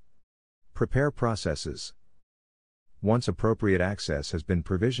successful. Prepare processes. Once appropriate access has been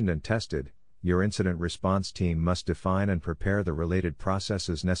provisioned and tested, your incident response team must define and prepare the related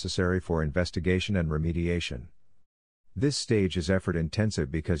processes necessary for investigation and remediation. This stage is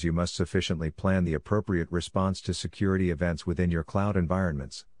effort-intensive because you must sufficiently plan the appropriate response to security events within your cloud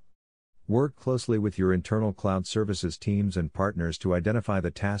environments. Work closely with your internal cloud services teams and partners to identify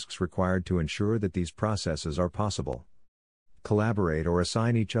the tasks required to ensure that these processes are possible. Collaborate or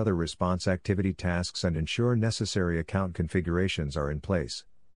assign each other response activity tasks and ensure necessary account configurations are in place.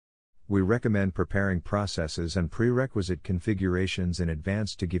 We recommend preparing processes and prerequisite configurations in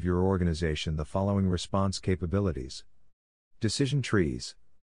advance to give your organization the following response capabilities. Decision trees.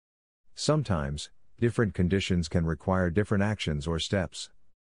 Sometimes, different conditions can require different actions or steps.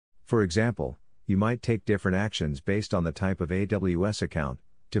 For example, you might take different actions based on the type of AWS account,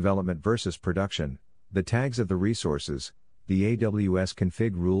 development versus production, the tags of the resources, the AWS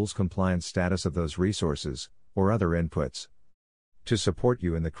config rules compliance status of those resources, or other inputs. To support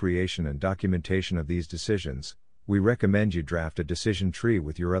you in the creation and documentation of these decisions, we recommend you draft a decision tree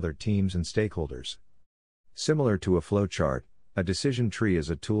with your other teams and stakeholders. Similar to a flowchart, a decision tree is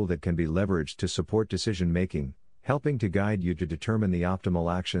a tool that can be leveraged to support decision making, helping to guide you to determine the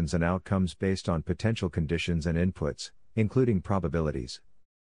optimal actions and outcomes based on potential conditions and inputs, including probabilities.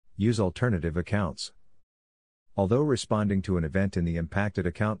 Use alternative accounts. Although responding to an event in the impacted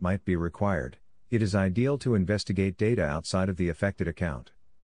account might be required, it is ideal to investigate data outside of the affected account.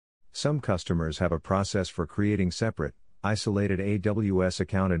 Some customers have a process for creating separate, isolated AWS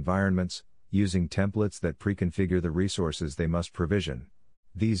account environments, using templates that pre-configure the resources they must provision.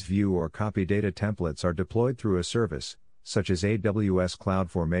 These view or copy data templates are deployed through a service, such as AWS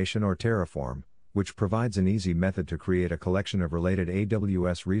CloudFormation or Terraform, which provides an easy method to create a collection of related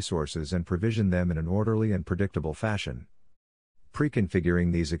AWS resources and provision them in an orderly and predictable fashion.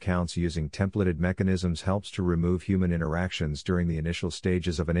 Pre-configuring these accounts using templated mechanisms helps to remove human interactions during the initial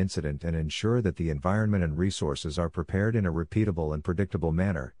stages of an incident and ensure that the environment and resources are prepared in a repeatable and predictable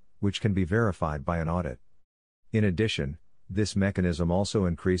manner, which can be verified by an audit. In addition, this mechanism also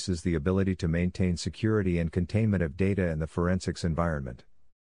increases the ability to maintain security and containment of data in the forensics environment.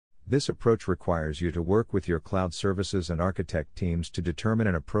 This approach requires you to work with your cloud services and architect teams to determine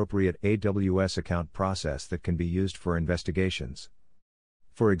an appropriate AWS account process that can be used for investigations.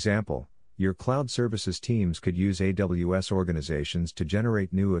 For example, your cloud services teams could use AWS organizations to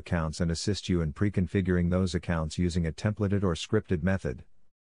generate new accounts and assist you in pre-configuring those accounts using a templated or scripted method.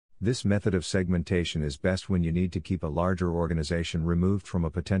 This method of segmentation is best when you need to keep a larger organization removed from a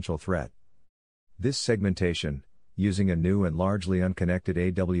potential threat. This segmentation, using a new and largely unconnected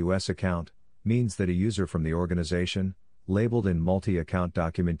AWS account, means that a user from the organization, labeled in multi-account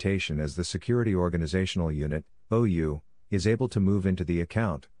documentation as the Security Organizational Unit, OU, is able to move into the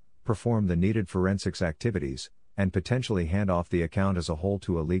account, perform the needed forensics activities, and potentially hand off the account as a whole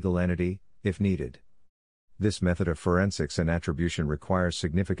to a legal entity, if needed. This method of forensics and attribution requires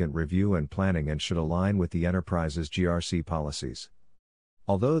significant review and planning and should align with the enterprise's GRC policies.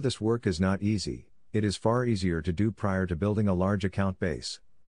 Although this work is not easy, it is far easier to do prior to building a large account base.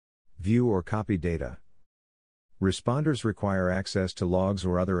 View or copy data. Responders require access to logs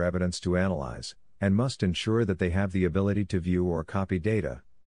or other evidence to analyze, and must ensure that they have the ability to view or copy data.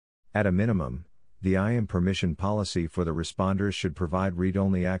 At a minimum, the IAM permission policy for the responders should provide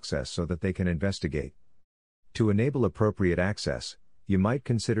read-only access so that they can investigate. To enable appropriate access, you might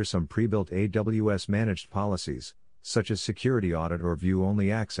consider some pre-built AWS managed policies, such as security audit or view-only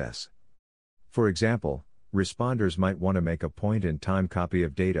access. For example, responders might want to make a point-in-time copy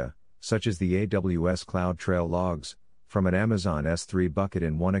of data, such as the AWS CloudTrail logs, from an Amazon S3 bucket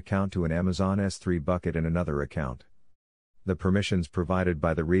in one account to an Amazon S3 bucket in another account. The permissions provided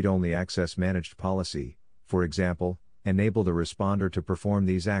by the read-only access managed policy, for example, enable the responder to perform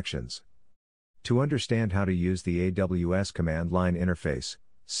these actions. To understand how to use the AWS command line interface,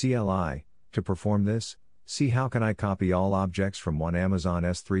 CLI, to perform this, see how can I copy all objects from one Amazon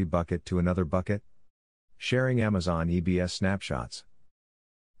S3 bucket to another bucket? Sharing Amazon EBS snapshots.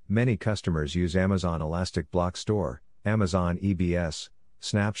 Many customers use Amazon Elastic Block Store, Amazon EBS,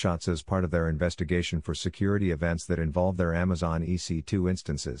 snapshots as part of their investigation for security events that involve their Amazon EC2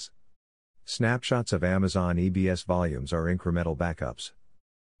 instances. Snapshots of Amazon EBS volumes are incremental backups.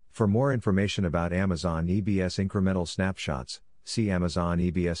 For more information about Amazon EBS incremental snapshots, see Amazon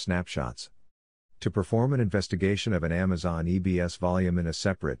EBS snapshots. To perform an investigation of an Amazon EBS volume in a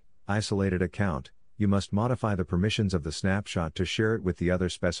separate, isolated account, you must modify the permissions of the snapshot to share it with the other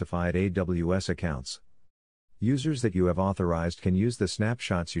specified AWS accounts. Users that you have authorized can use the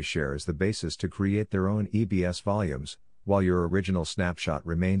snapshots you share as the basis to create their own EBS volumes, while your original snapshot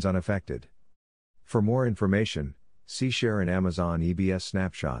remains unaffected. For more information, see Share an Amazon EBS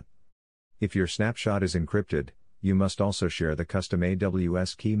snapshot. If your snapshot is encrypted, you must also share the custom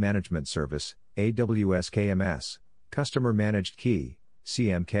AWS Key Management Service, AWS KMS, Customer Managed Key,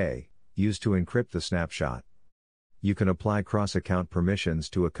 CMK, used to encrypt the snapshot. You can apply cross-account permissions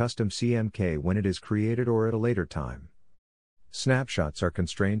to a custom CMK when it is created or at a later time. Snapshots are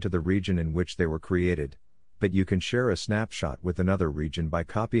constrained to the region in which they were created, but you can share a snapshot with another region by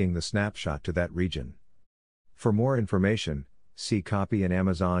copying the snapshot to that region. For more information, see Copy an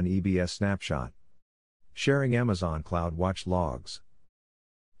Amazon EBS snapshot. Sharing Amazon CloudWatch logs.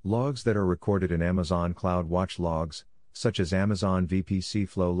 Logs that are recorded in Amazon CloudWatch logs, such as Amazon VPC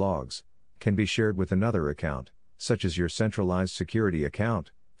Flow logs, can be shared with another account, such as your centralized security account,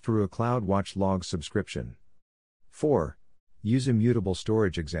 through a CloudWatch log subscription. 4. Use immutable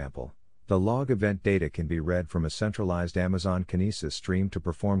storage example. The log event data can be read from a centralized Amazon Kinesis stream to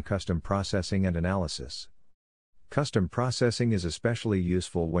perform custom processing and analysis. Custom processing is especially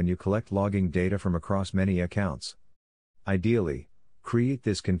useful when you collect logging data from across many accounts. Ideally, create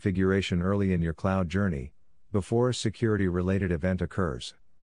this configuration early in your cloud journey, before a security-related event occurs.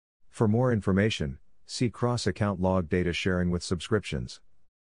 For more information, see cross-account log data sharing with subscriptions.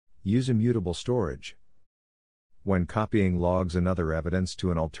 Use immutable storage. When copying logs and other evidence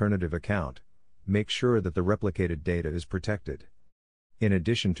to an alternative account, make sure that the replicated data is protected. In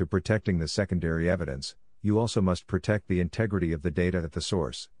addition to protecting the secondary evidence, you also must protect the integrity of the data at the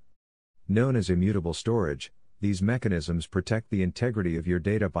source. Known as immutable storage, these mechanisms protect the integrity of your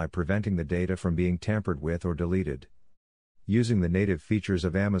data by preventing the data from being tampered with or deleted. Using the native features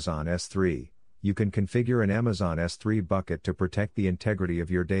of Amazon S3, you can configure an Amazon S3 bucket to protect the integrity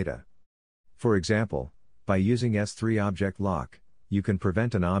of your data. For example, by using S3 Object Lock, You can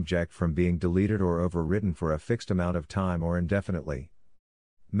prevent an object from being deleted or overwritten for a fixed amount of time or indefinitely.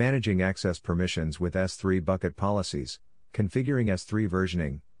 Managing access permissions with S3 bucket policies, configuring S3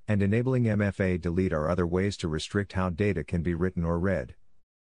 versioning, and enabling MFA delete are other ways to restrict how data can be written or read.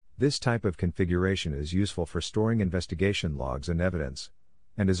 This type of configuration is useful for storing investigation logs and evidence,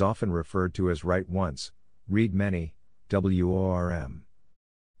 and is often referred to as write once, read many, WORM.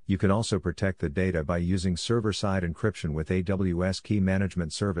 You can also protect the data by using server-side encryption with AWS Key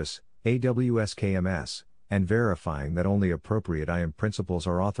Management Service, AWS KMS, and verifying that only appropriate IAM principals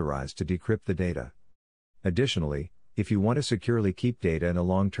are authorized to decrypt the data. Additionally, if you want to securely keep data in a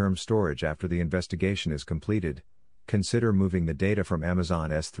long-term storage after the investigation is completed, consider moving the data from Amazon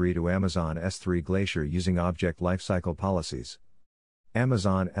S3 to Amazon S3 Glacier using object lifecycle policies.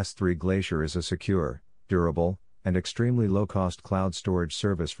 Amazon S3 Glacier is a secure, durable, and extremely low-cost cloud storage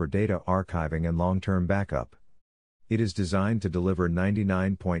service for data archiving and long-term backup. It is designed to deliver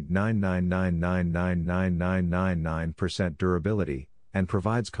 99.9999999% durability, and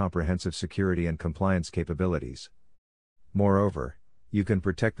provides comprehensive security and compliance capabilities. Moreover, you can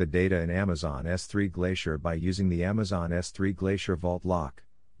protect the data in Amazon S3 Glacier by using the Amazon S3 Glacier Vault Lock,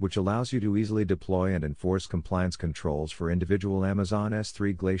 which allows you to easily deploy and enforce compliance controls for individual Amazon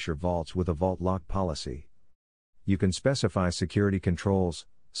S3 Glacier vaults with a Vault Lock policy. You can specify security controls,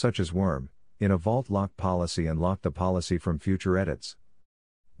 such as worm, in a Vault Lock policy and lock the policy from future edits.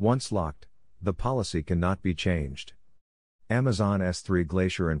 Once locked, the policy cannot be changed. Amazon S3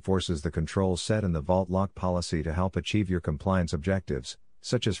 Glacier enforces the controls set in the Vault Lock policy to help achieve your compliance objectives,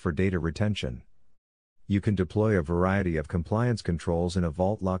 such as for data retention. You can deploy a variety of compliance controls in a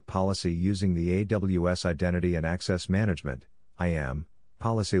Vault Lock policy using the AWS Identity and Access Management (IAM)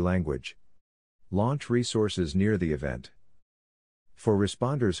 policy language. Launch resources near the event. For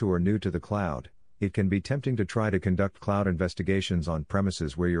responders who are new to the cloud, it can be tempting to try to conduct cloud investigations on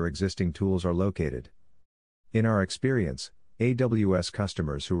premises where your existing tools are located. In our experience, AWS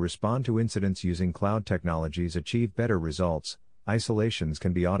customers who respond to incidents using cloud technologies achieve better results, isolations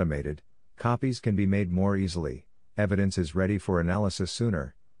can be automated, copies can be made more easily, evidence is ready for analysis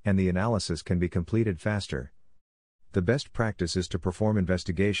sooner, and the analysis can be completed faster. The best practice is to perform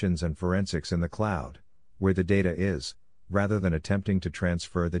investigations and forensics in the cloud, where the data is, rather than attempting to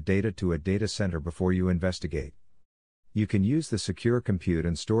transfer the data to a data center before you investigate. You can use the secure compute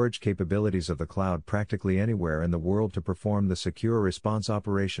and storage capabilities of the cloud practically anywhere in the world to perform the secure response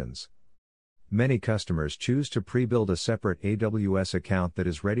operations. Many customers choose to pre-build a separate AWS account that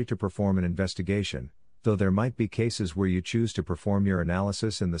is ready to perform an investigation, though there might be cases where you choose to perform your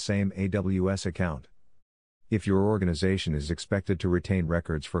analysis in the same AWS account. If your organization is expected to retain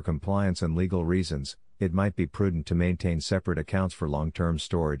records for compliance and legal reasons, it might be prudent to maintain separate accounts for long-term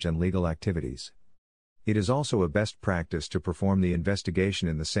storage and legal activities. It is also a best practice to perform the investigation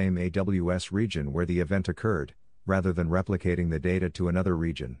in the same AWS region where the event occurred, rather than replicating the data to another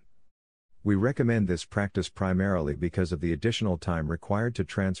region. We recommend this practice primarily because of the additional time required to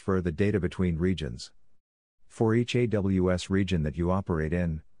transfer the data between regions. For each AWS region that you operate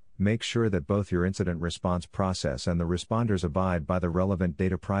in, make sure that both your incident response process and the responders abide by the relevant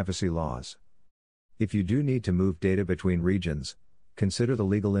data privacy laws. If you do need to move data between regions, consider the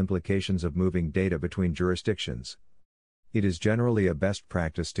legal implications of moving data between jurisdictions. It is generally a best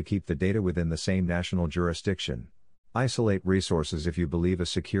practice to keep the data within the same national jurisdiction. Isolate resources if you believe a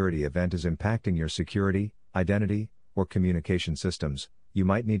security event is impacting your security, identity, or communication systems. You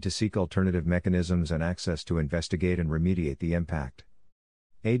might need to seek alternative mechanisms and access to investigate and remediate the impact.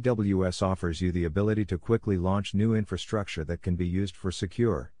 AWS offers you the ability to quickly launch new infrastructure that can be used for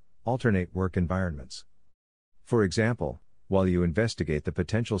secure, alternate work environments. For example, while you investigate the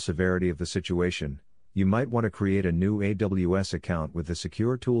potential severity of the situation, you might want to create a new AWS account with the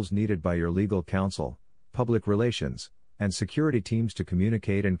secure tools needed by your legal counsel, public relations, and security teams to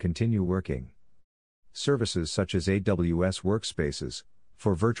communicate and continue working. Services such as AWS Workspaces,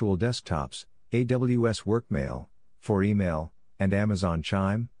 for virtual desktops, AWS Workmail, for email, and Amazon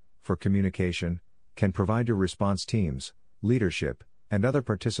Chime, for communication, can provide your response teams, leadership, and other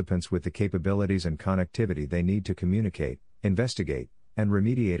participants with the capabilities and connectivity they need to communicate, investigate, and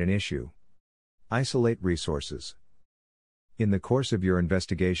remediate an issue. Isolate resources. In the course of your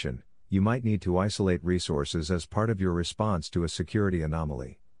investigation, you might need to isolate resources as part of your response to a security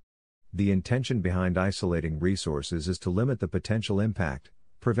anomaly. The intention behind isolating resources is to limit the potential impact,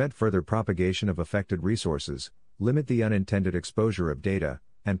 prevent further propagation of affected resources, limit the unintended exposure of data,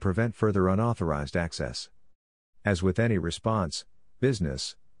 and prevent further unauthorized access. As with any response,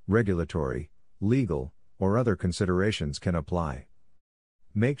 business, regulatory, legal, or other considerations can apply.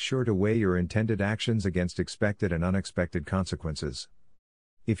 Make sure to weigh your intended actions against expected and unexpected consequences.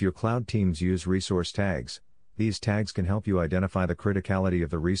 If your cloud teams use resource tags, these tags can help you identify the criticality of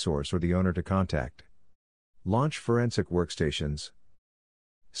the resource or the owner to contact. Launch forensic workstations.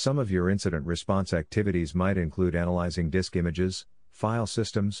 Some of your incident response activities might include analyzing disk images, file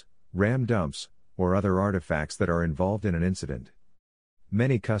systems, RAM dumps, or other artifacts that are involved in an incident.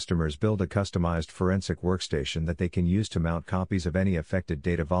 Many customers build a customized forensic workstation that they can use to mount copies of any affected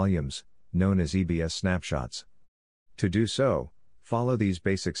data volumes, known as EBS snapshots. To do so, follow these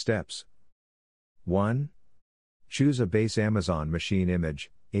basic steps. 1. Choose a base Amazon Machine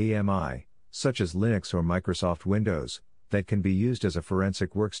Image, AMI, such as Linux or Microsoft Windows, that can be used as a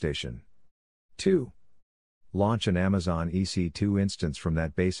forensic workstation. 2. Launch an Amazon EC2 instance from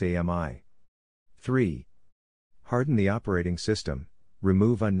that base AMI. 3. Harden the operating system,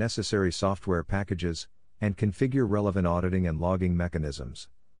 remove unnecessary software packages, and configure relevant auditing and logging mechanisms.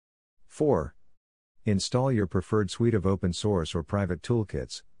 4. Install your preferred suite of open source or private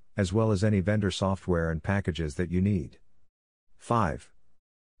toolkits, as well as any vendor software and packages that you need. 5.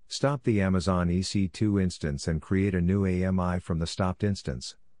 Stop the Amazon EC2 instance and create a new AMI from the stopped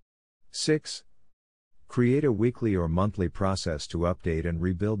instance. 6. Create a weekly or monthly process to update and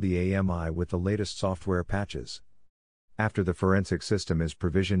rebuild the AMI with the latest software patches. After the forensic system is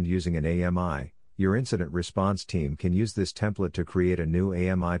provisioned using an AMI, your incident response team can use this template to create a new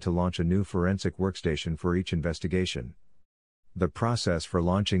AMI to launch a new forensic workstation for each investigation. The process for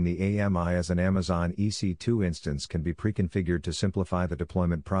launching the AMI as an Amazon EC2 instance can be pre-configured to simplify the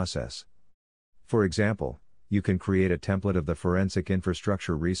deployment process. For example, you can create a template of the forensic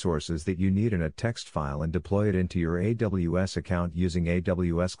infrastructure resources that you need in a text file and deploy it into your AWS account using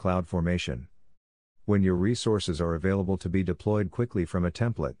AWS CloudFormation. When your resources are available to be deployed quickly from a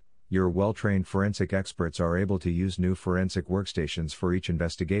template, your well-trained forensic experts are able to use new forensic workstations for each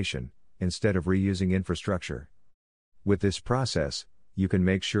investigation, instead of reusing infrastructure. With this process, you can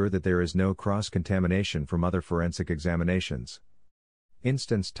make sure that there is no cross-contamination from other forensic examinations.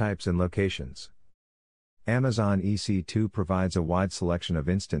 Instance types and locations. Amazon EC2 provides a wide selection of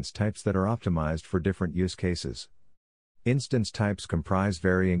instance types that are optimized for different use cases. Instance types comprise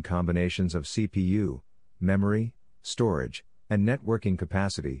varying combinations of CPU, memory, storage, and networking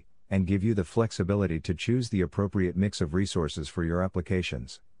capacity, and give you the flexibility to choose the appropriate mix of resources for your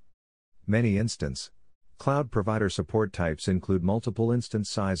applications. Many instance cloud provider support types include multiple instance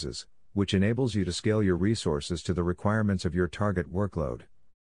sizes, which enables you to scale your resources to the requirements of your target workload.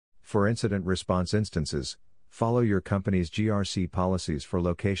 For incident response instances, follow your company's GRC policies for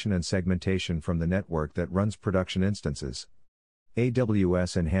location and segmentation from the network that runs production instances.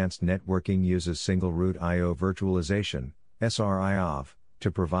 AWS Enhanced Networking uses Single Root I/O Virtualization, SRIOV,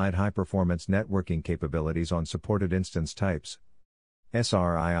 to provide high-performance networking capabilities on supported instance types.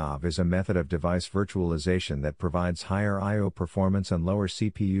 SRIOV is a method of device virtualization that provides higher I/O performance and lower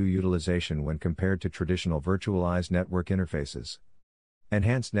CPU utilization when compared to traditional virtualized network interfaces.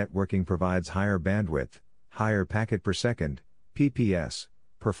 Enhanced networking provides higher bandwidth, higher packet per second, PPS,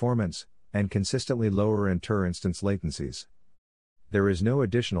 performance, and consistently lower inter-instance latencies. There is no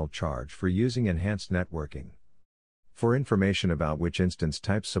additional charge for using enhanced networking. For information about which instance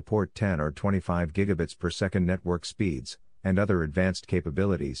types support 10 or 25 gigabits per second network speeds, and other advanced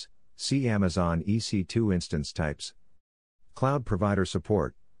capabilities, see Amazon EC2 instance types. Cloud provider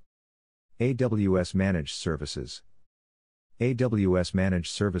support. AWS Managed Services. AWS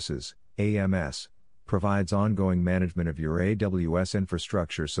Managed Services, AMS, provides ongoing management of your AWS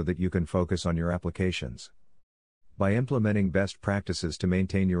infrastructure so that you can focus on your applications. By implementing best practices to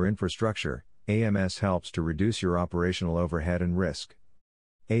maintain your infrastructure, AMS helps to reduce your operational overhead and risk.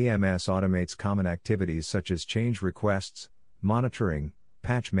 AMS automates common activities such as change requests, monitoring,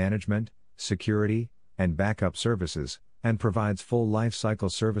 patch management, security, and backup services, and provides full lifecycle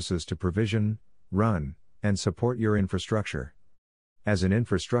services to provision, run, and support your infrastructure. As an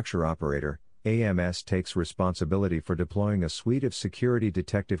infrastructure operator, AMS takes responsibility for deploying a suite of security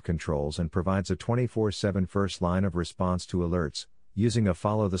detective controls and provides a 24/7 first line of response to alerts, using a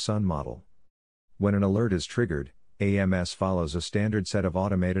follow-the-sun model. When an alert is triggered, AMS follows a standard set of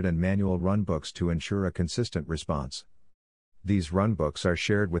automated and manual runbooks to ensure a consistent response. These runbooks are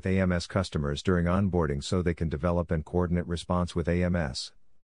shared with AMS customers during onboarding so they can develop and coordinate response with AMS.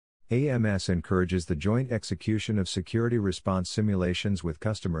 AMS encourages the joint execution of security response simulations with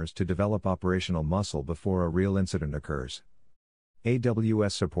customers to develop operational muscle before a real incident occurs.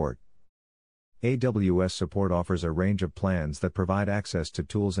 AWS Support. AWS Support offers a range of plans that provide access to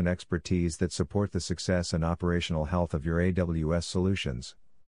tools and expertise that support the success and operational health of your AWS solutions.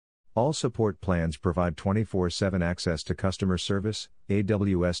 All support plans provide 24/7 access to customer service,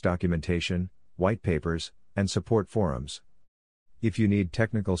 AWS documentation, white papers, and support forums. If you need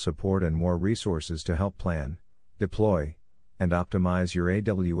technical support and more resources to help plan, deploy, and optimize your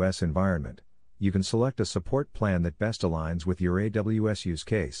AWS environment, you can select a support plan that best aligns with your AWS use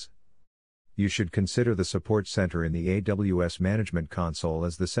case. You should consider the Support Center in the AWS Management Console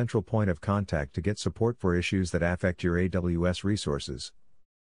as the central point of contact to get support for issues that affect your AWS resources.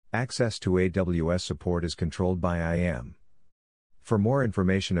 Access to AWS support is controlled by IAM. For more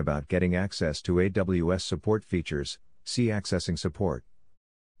information about getting access to AWS support features, see Accessing Support.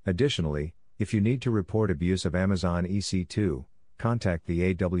 Additionally, if you need to report abuse of Amazon EC2, contact the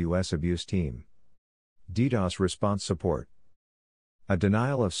AWS Abuse Team. DDoS Response Support. A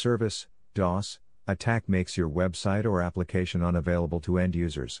denial of service (DOS) attack makes your website or application unavailable to end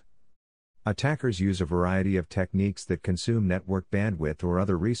users. Attackers use a variety of techniques that consume network bandwidth or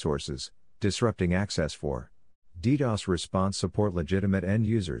other resources, disrupting access for DDoS response support legitimate end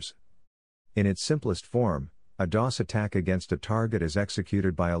users. In its simplest form, a DOS attack against a target is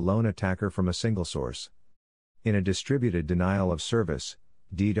executed by a lone attacker from a single source. In a distributed denial of service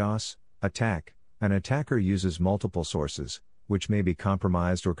 (DDoS) attack, an attacker uses multiple sources, which may be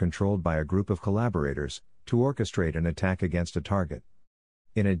compromised or controlled by a group of collaborators, to orchestrate an attack against a target.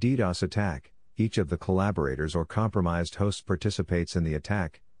 In a DDoS attack, each of the collaborators or compromised hosts participates in the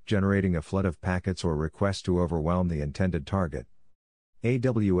attack, generating a flood of packets or requests to overwhelm the intended target.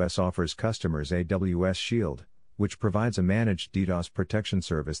 AWS offers customers AWS Shield, which provides a managed DDoS protection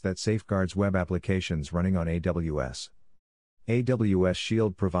service that safeguards web applications running on AWS. AWS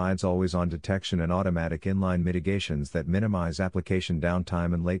Shield provides always-on detection and automatic inline mitigations that minimize application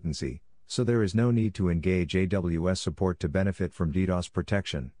downtime and latency, so there is no need to engage AWS support to benefit from DDoS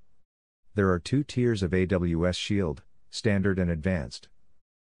protection. There are two tiers of AWS Shield, Standard and Advanced.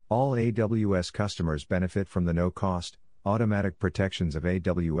 All AWS customers benefit from the no-cost, automatic protections of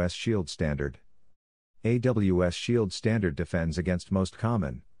AWS Shield Standard. AWS Shield Standard defends against most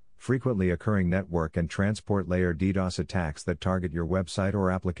common, frequently occurring network and transport layer DDoS attacks that target your website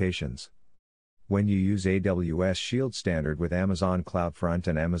or applications. When you use AWS Shield Standard with Amazon CloudFront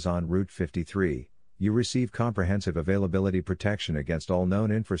and Amazon Route 53, you receive comprehensive availability protection against all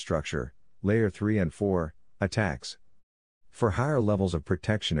known infrastructure, Layer 3 and 4, attacks. For higher levels of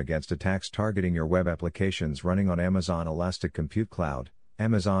protection against attacks targeting your web applications running on Amazon Elastic Compute Cloud,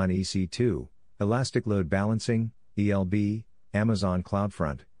 Amazon EC2, Elastic Load Balancing, ELB, Amazon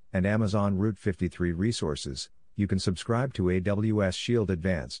CloudFront, and Amazon Route 53 resources, you can subscribe to AWS Shield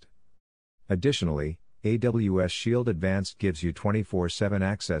Advanced. Additionally, AWS Shield Advanced gives you 24/7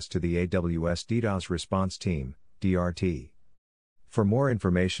 access to the AWS DDoS Response Team, DRT. For more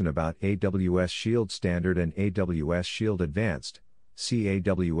information about AWS Shield Standard and AWS Shield Advanced, see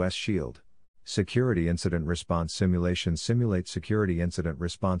AWS Shield. Security Incident Response Simulations simulate security incident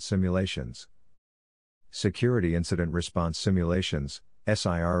response simulations. Security Incident Response Simulations,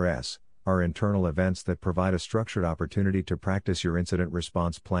 SIRS, are internal events that provide a structured opportunity to practice your incident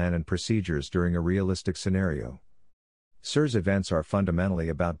response plan and procedures during a realistic scenario. SIRS events are fundamentally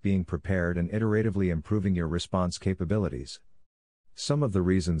about being prepared and iteratively improving your response capabilities. Some of the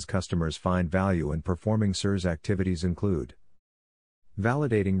reasons customers find value in performing SIRS activities include: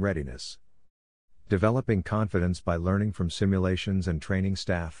 validating readiness, developing confidence by learning from simulations and training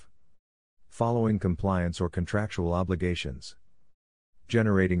staff, following compliance or contractual obligations,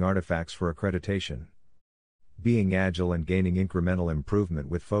 generating artifacts for accreditation, being agile and gaining incremental improvement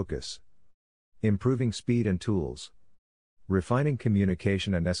with focus, improving speed and tools, refining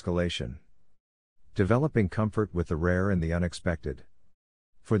communication and escalation, developing comfort with the rare and the unexpected.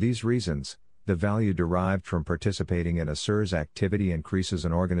 For these reasons, the value derived from participating in a SIRS activity increases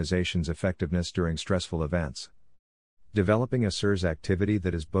an organization's effectiveness during stressful events. Developing a SIRS activity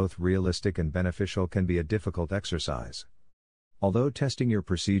that is both realistic and beneficial can be a difficult exercise. Although testing your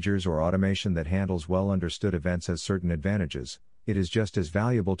procedures or automation that handles well-understood events has certain advantages, it is just as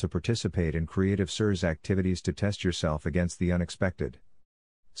valuable to participate in creative SIRS activities to test yourself against the unexpected.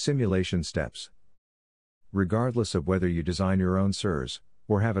 Simulation steps. Regardless of whether you design your own SIRS,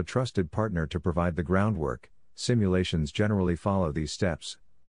 or have a trusted partner to provide the groundwork, simulations generally follow these steps.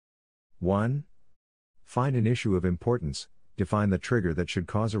 1. Find an issue of importance, define the trigger that should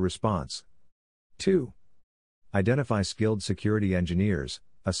cause a response. 2. Identify skilled security engineers,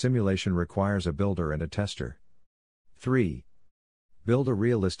 a simulation requires a builder and a tester. 3. Build a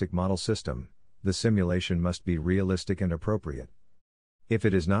realistic model system, the simulation must be realistic and appropriate. If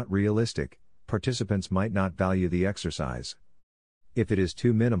it is not realistic, participants might not value the exercise. If it is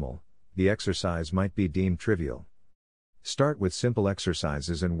too minimal, the exercise might be deemed trivial. Start with simple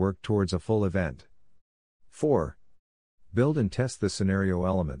exercises and work towards a full event. 4. Build and test the scenario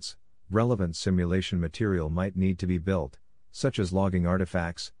elements. Relevant simulation material might need to be built, such as logging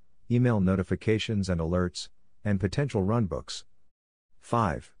artifacts, email notifications and alerts, and potential runbooks.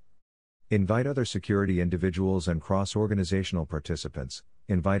 5. Invite other security individuals and cross-organizational participants.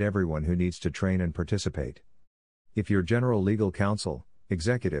 Invite everyone who needs to train and participate. If your general legal counsel,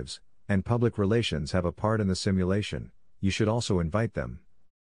 executives, and public relations have a part in the simulation, you should also invite them.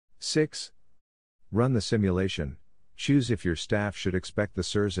 6. Run the simulation. Choose if your staff should expect the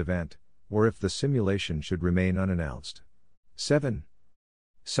SIRS event, or if the simulation should remain unannounced. 7.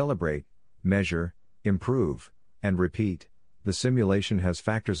 Celebrate, measure, improve, and repeat. The simulation has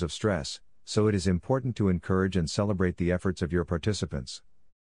factors of stress, so it is important to encourage and celebrate the efforts of your participants.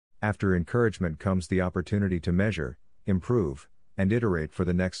 After encouragement comes the opportunity to measure, improve, and iterate for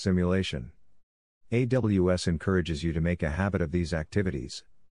the next simulation. AWS encourages you to make a habit of these activities.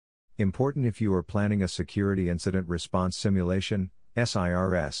 Important if you are planning a security incident response simulation,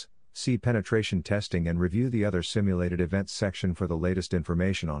 SIRS, see penetration testing and review the other simulated events section for the latest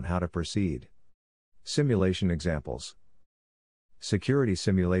information on how to proceed. Simulation examples. Security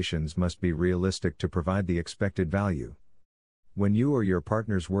simulations must be realistic to provide the expected value. When you or your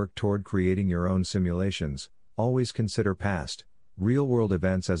partners work toward creating your own simulations, always consider past, real-world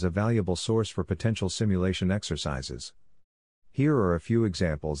events as a valuable source for potential simulation exercises. Here are a few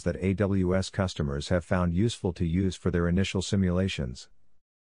examples that AWS customers have found useful to use for their initial simulations.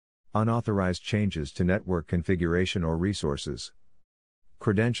 Unauthorized changes to network configuration or resources.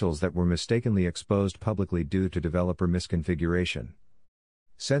 Credentials that were mistakenly exposed publicly due to developer misconfiguration.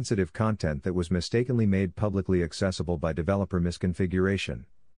 Sensitive content that was mistakenly made publicly accessible by developer misconfiguration.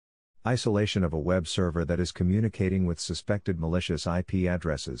 Isolation of a web server that is communicating with suspected malicious IP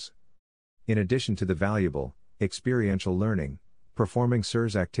addresses. In addition to the valuable, experiential learning, performing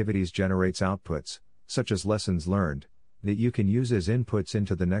SIRS activities generates outputs, such as lessons learned, that you can use as inputs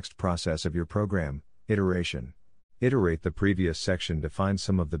into the next process of your program, iteration. Iterate the previous section to find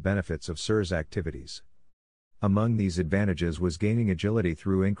some of the benefits of SIRS activities. Among these advantages was gaining agility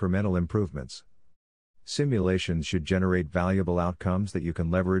through incremental improvements. Simulations should generate valuable outcomes that you can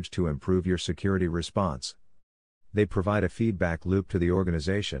leverage to improve your security response. They provide a feedback loop to the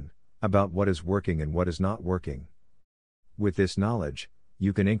organization about what is working and what is not working. With this knowledge,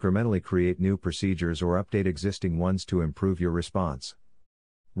 you can incrementally create new procedures or update existing ones to improve your response.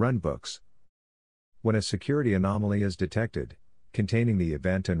 Runbooks. When a security anomaly is detected, containing the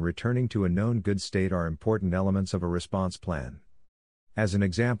event and returning to a known good state are important elements of a response plan. As an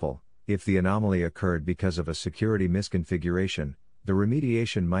example, if the anomaly occurred because of a security misconfiguration, the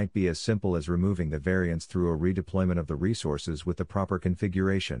remediation might be as simple as removing the variance through a redeployment of the resources with the proper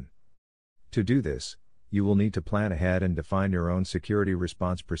configuration. To do this, you will need to plan ahead and define your own security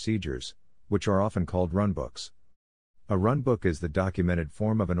response procedures, which are often called runbooks. A runbook is the documented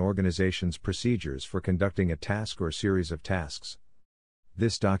form of an organization's procedures for conducting a task or series of tasks.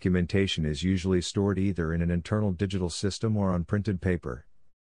 This documentation is usually stored either in an internal digital system or on printed paper.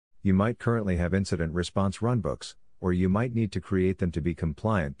 You might currently have incident response runbooks, or you might need to create them to be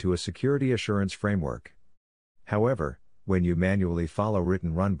compliant to a security assurance framework. However, when you manually follow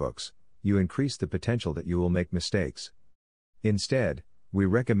written runbooks, you increase the potential that you will make mistakes. Instead, we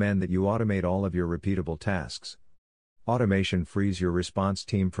recommend that you automate all of your repeatable tasks. Automation frees your response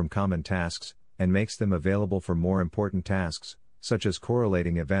team from common tasks, and makes them available for more important tasks, such as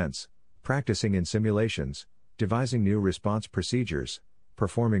correlating events, practicing in simulations, devising new response procedures,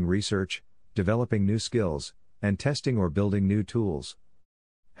 performing research, developing new skills, and testing or building new tools.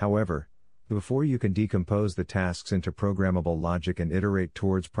 However, before you can decompose the tasks into programmable logic and iterate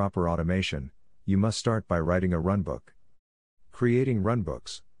towards proper automation, you must start by writing a runbook. Creating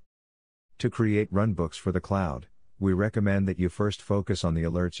runbooks. To create runbooks for the cloud, we recommend that you first focus on the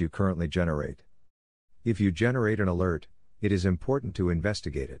alerts you currently generate. If you generate an alert, it is important to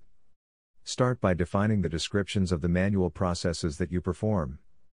investigate it. Start by defining the descriptions of the manual processes that you perform.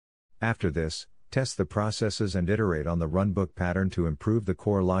 After this, test the processes and iterate on the runbook pattern to improve the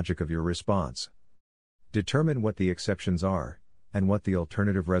core logic of your response. Determine what the exceptions are, and what the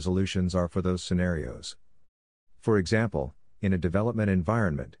alternative resolutions are for those scenarios. For example, in a development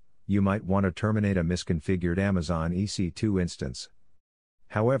environment, you might want to terminate a misconfigured Amazon EC2 instance.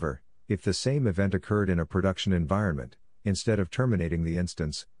 However, if the same event occurred in a production environment, instead of terminating the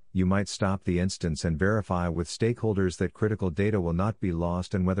instance, you might stop the instance and verify with stakeholders that critical data will not be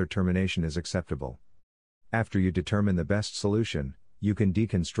lost and whether termination is acceptable. After you determine the best solution, you can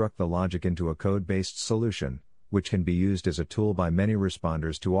deconstruct the logic into a code-based solution, which can be used as a tool by many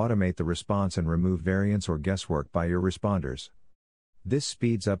responders to automate the response and remove variance or guesswork by your responders. This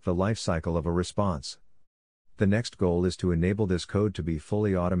speeds up the life cycle of a response. The next goal is to enable this code to be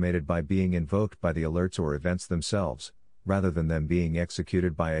fully automated by being invoked by the alerts or events themselves, rather than them being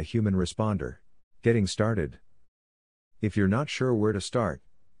executed by a human responder. Getting started. If you're not sure where to start,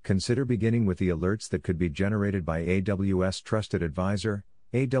 consider beginning with the alerts that could be generated by AWS Trusted Advisor,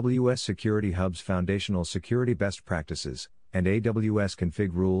 AWS Security Hub's Foundational Security Best Practices, and AWS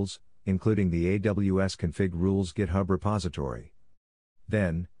Config Rules, including the AWS Config Rules GitHub repository.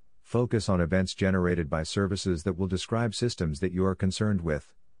 Then, focus on events generated by services that will describe systems that you are concerned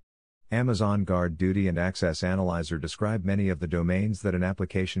with. Amazon GuardDuty and Access Analyzer describe many of the domains that an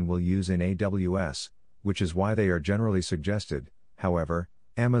application will use in AWS, which is why they are generally suggested. However,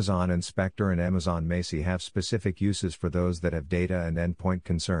 Amazon Inspector and Amazon Macie have specific uses for those that have data and endpoint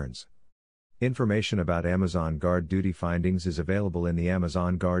concerns. Information about Amazon GuardDuty findings is available in the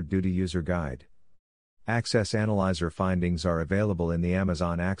Amazon GuardDuty User Guide. Access Analyzer findings are available in the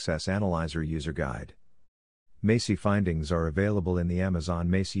Amazon Access Analyzer User Guide. Macie findings are available in the Amazon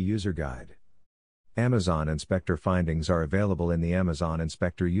Macie User Guide. Amazon Inspector findings are available in the Amazon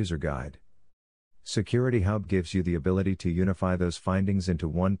Inspector User Guide. Security Hub gives you the ability to unify those findings into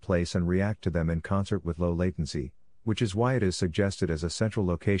one place and react to them in concert with low latency, which is why it is suggested as a central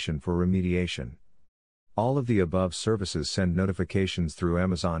location for remediation. All of the above services send notifications through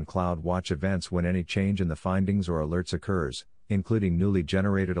Amazon CloudWatch events when any change in the findings or alerts occurs, including newly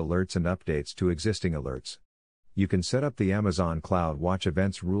generated alerts and updates to existing alerts. You can set up the Amazon CloudWatch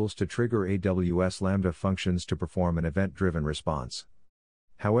events rules to trigger AWS Lambda functions to perform an event-driven response.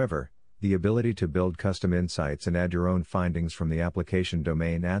 However, the ability to build custom insights and add your own findings from the application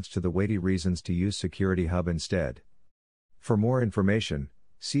domain adds to the weighty reasons to use Security Hub instead. For more information,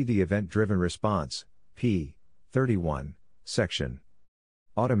 see the Event-Driven Response, p. 31, section.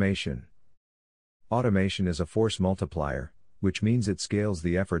 Automation. Automation is a force multiplier, which means it scales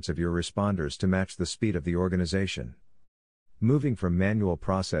the efforts of your responders to match the speed of the organization. Moving from manual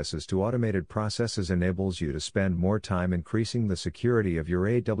processes to automated processes enables you to spend more time increasing the security of your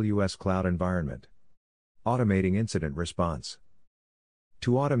AWS cloud environment. Automating incident response.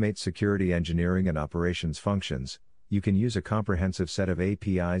 To automate security engineering and operations functions, you can use a comprehensive set of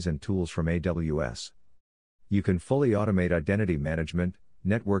APIs and tools from AWS. You can fully automate identity management,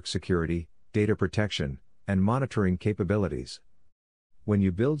 network security, data protection, and monitoring capabilities. When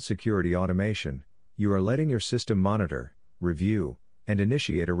you build security automation, you are letting your system monitor, review, and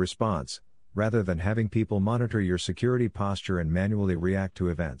initiate a response, rather than having people monitor your security posture and manually react to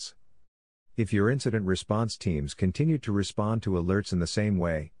events. If your incident response teams continue to respond to alerts in the same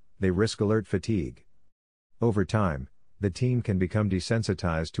way, they risk alert fatigue. Over time, the team can become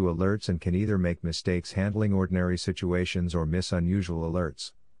desensitized to alerts and can either make mistakes handling ordinary situations or miss unusual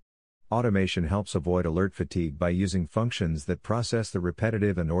alerts. Automation helps avoid alert fatigue by using functions that process the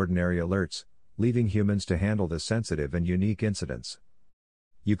repetitive and ordinary alerts, leaving humans to handle the sensitive and unique incidents.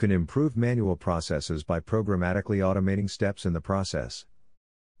 You can improve manual processes by programmatically automating steps in the process.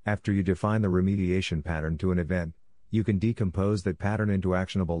 After you define the remediation pattern to an event, you can decompose that pattern into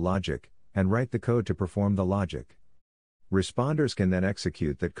actionable logic, and write the code to perform the logic. Responders can then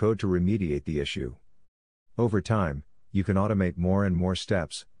execute that code to remediate the issue. Over time, you can automate more and more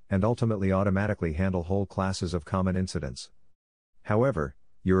steps, and ultimately automatically handle whole classes of common incidents. However,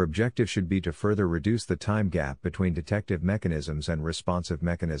 your objective should be to further reduce the time gap between detective mechanisms and responsive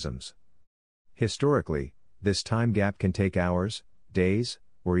mechanisms. Historically, this time gap can take hours, days,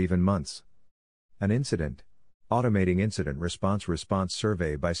 or even months. An incident. Automating Incident Response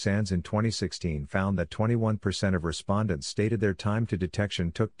survey by SANS in 2016 found that 21% of respondents stated their time to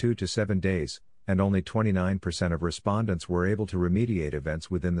detection took 2 to 7 days, and only 29% of respondents were able to remediate events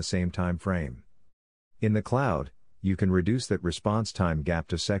within the same time frame. In the cloud, you can reduce that response time gap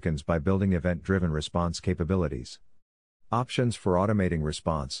to seconds by building event-driven response capabilities. Options for automating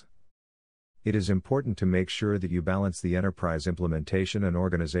response. It is important to make sure that you balance the enterprise implementation and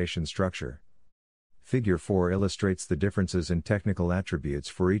organization structure. Figure 4 illustrates the differences in technical attributes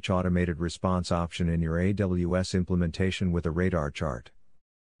for each automated response option in your AWS implementation with a radar chart.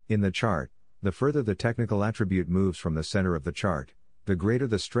 In the chart, the further the technical attribute moves from the center of the chart, the greater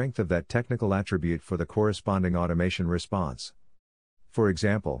the strength of that technical attribute for the corresponding automation response. For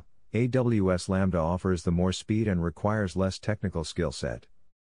example, AWS Lambda offers the more speed and requires less technical skill set.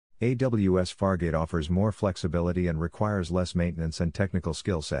 AWS Fargate offers more flexibility and requires less maintenance and technical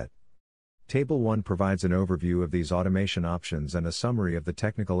skill set. Table 1 provides an overview of these automation options and a summary of the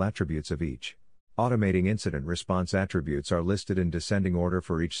technical attributes of each. Automating incident response attributes are listed in descending order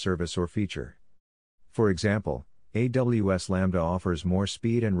for each service or feature. For example, AWS Lambda offers more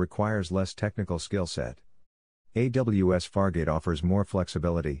speed and requires less technical skill set. AWS Fargate offers more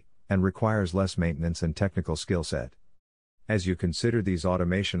flexibility and requires less maintenance and technical skill set. As you consider these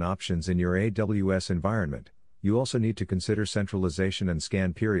automation options in your AWS environment, you also need to consider centralization and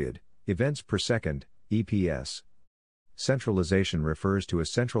scan period, events per second, EPS. Centralization refers to a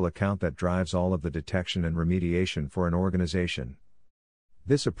central account that drives all of the detection and remediation for an organization.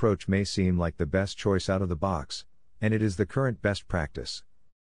 This approach may seem like the best choice out of the box, and it is the current best practice.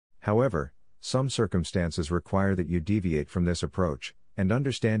 However, some circumstances require that you deviate from this approach, and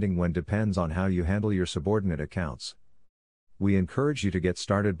understanding when depends on how you handle your subordinate accounts. We encourage you to get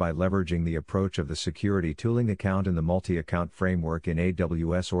started by leveraging the approach of the security tooling account in the multi-account framework in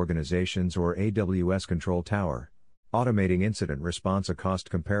AWS organizations or AWS Control Tower. Automating incident response. A cost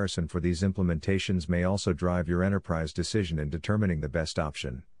comparison for these implementations may also drive your enterprise decision in determining the best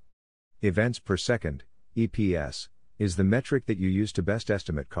option. Events per second, EPS, is the metric that you use to best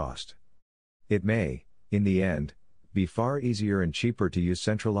estimate cost. It may, in the end, be far easier and cheaper to use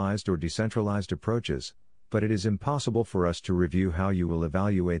centralized or decentralized approaches, but it is impossible for us to review how you will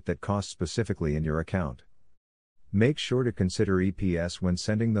evaluate that cost specifically in your account. Make sure to consider EPS when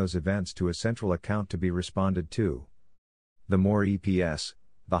sending those events to a central account to be responded to. The more EPS,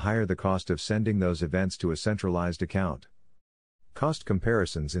 the higher the cost of sending those events to a centralized account. Cost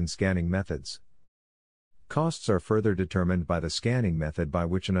comparisons in scanning methods. Costs are further determined by the scanning method by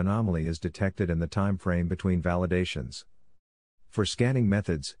which an anomaly is detected and the time frame between validations. For scanning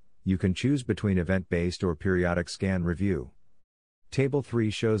methods, you can choose between event-based or periodic scan review. Table 3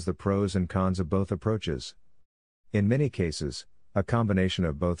 shows the pros and cons of both approaches. In many cases, a combination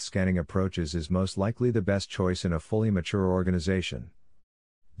of both scanning approaches is most likely the best choice in a fully mature organization.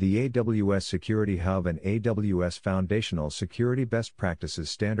 The AWS Security Hub and AWS Foundational Security Best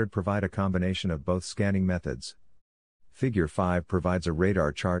Practices Standard provide a combination of both scanning methods. Figure 5 provides a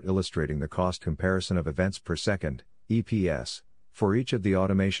radar chart illustrating the cost comparison of events per second, EPS, for each of the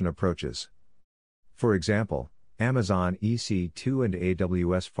automation approaches. For example, Amazon EC2 and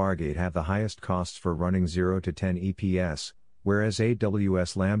AWS Fargate have the highest costs for running 0 to 10 EPS, whereas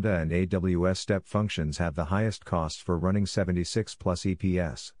AWS Lambda and AWS Step Functions have the highest costs for running 76 plus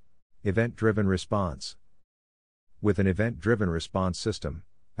EPS. Event-driven response. With an event-driven response system,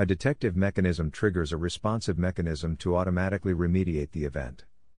 a detective mechanism triggers a responsive mechanism to automatically remediate the event.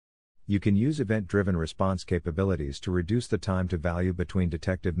 You can use event-driven response capabilities to reduce the time to value between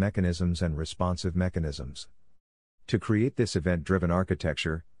detective mechanisms and responsive mechanisms. To create this event-driven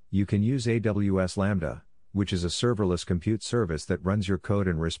architecture, you can use AWS Lambda, which is a serverless compute service that runs your code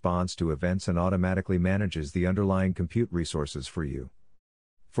in response to events and automatically manages the underlying compute resources for you.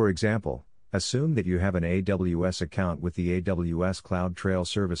 For example, assume that you have an AWS account with the AWS CloudTrail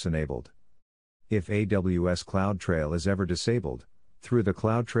service enabled. If AWS CloudTrail is ever disabled, through the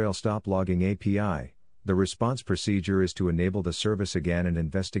CloudTrail Stop Logging API, the response procedure is to enable the service again and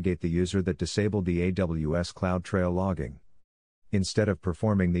investigate the user that disabled the AWS CloudTrail logging. Instead of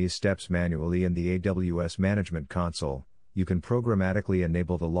performing these steps manually in the AWS Management Console, you can programmatically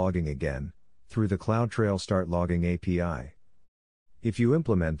enable the logging again, through the CloudTrail Start Logging API. If you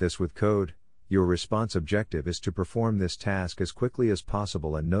implement this with code, your response objective is to perform this task as quickly as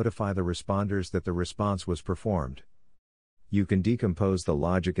possible and notify the responders that the response was performed. You can decompose the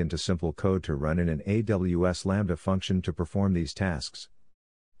logic into simple code to run in an AWS Lambda function to perform these tasks.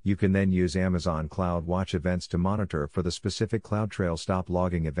 You can then use Amazon CloudWatch events to monitor for the specific CloudTrail Stop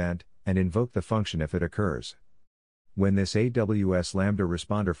Logging event, and invoke the function if it occurs. When this AWS Lambda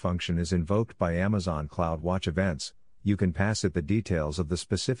responder function is invoked by Amazon CloudWatch events, you can pass it the details of the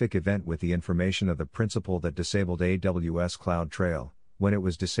specific event with the information of the principal that disabled AWS CloudTrail, when it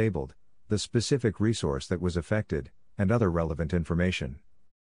was disabled, the specific resource that was affected, and other relevant information.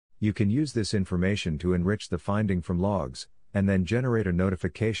 You can use this information to enrich the finding from logs, and then generate a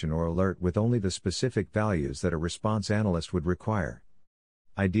notification or alert with only the specific values that a response analyst would require.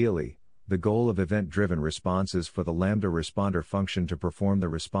 Ideally, the goal of event-driven response is for the Lambda responder function to perform the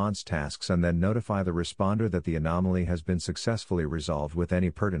response tasks and then notify the responder that the anomaly has been successfully resolved with any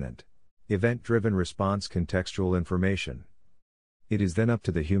pertinent event-driven response contextual information. It is then up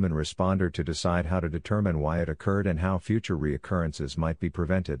to the human responder to decide how to determine why it occurred and how future reoccurrences might be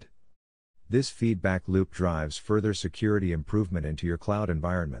prevented. This feedback loop drives further security improvement into your cloud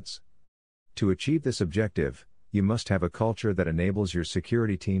environments. To achieve this objective, you must have a culture that enables your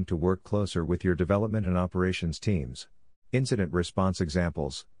security team to work closer with your development and operations teams. Incident response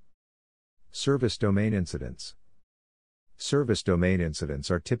examples. Service domain incidents. Service domain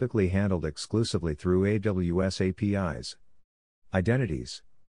incidents are typically handled exclusively through AWS APIs. Identities.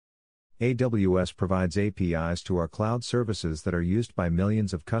 AWS provides APIs to our cloud services that are used by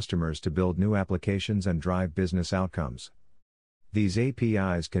millions of customers to build new applications and drive business outcomes. These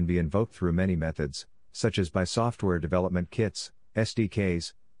APIs can be invoked through many methods, such as by software development kits,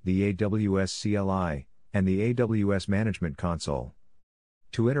 SDKs, the AWS CLI, and the AWS Management Console.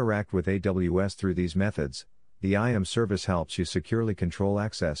 To interact with AWS through these methods, the IAM service helps you securely control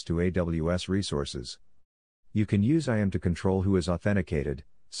access to AWS resources. You can use IAM to control who is authenticated,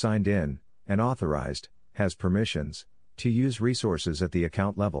 signed in, and authorized, has permissions, to use resources at the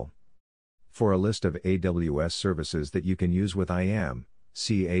account level. For a list of AWS services that you can use with IAM,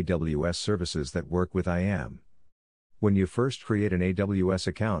 see AWS services that work with IAM. When you first create an AWS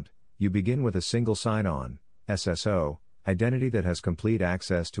account, you begin with a single sign-on, SSO, identity that has complete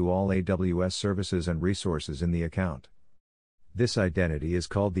access to all AWS services and resources in the account. This identity is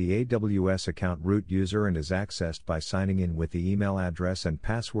called the AWS account root user and is accessed by signing in with the email address and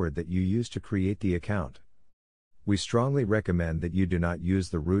password that you use to create the account. We strongly recommend that you do not use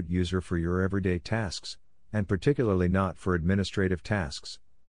the root user for your everyday tasks, and particularly not for administrative tasks.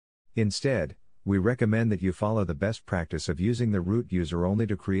 Instead, we recommend that you follow the best practice of using the root user only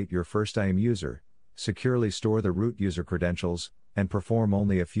to create your first IAM user, securely store the root user credentials, and perform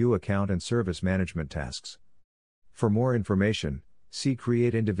only a few account and service management tasks. For more information, see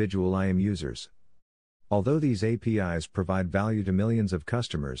Create Individual IAM Users. Although these APIs provide value to millions of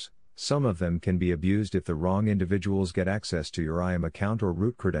customers, some of them can be abused if the wrong individuals get access to your IAM account or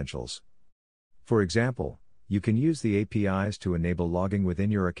root credentials. For example, you can use the APIs to enable logging within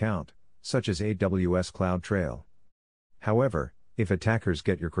your account, such as AWS CloudTrail. However, if attackers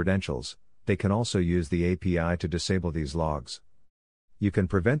get your credentials, they can also use the API to disable these logs. You can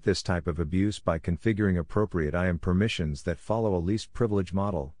prevent this type of abuse by configuring appropriate IAM permissions that follow a least privilege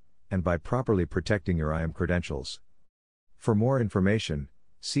model, and by properly protecting your IAM credentials. For more information,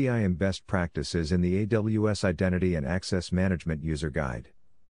 see IAM best practices in the AWS Identity and Access Management User Guide.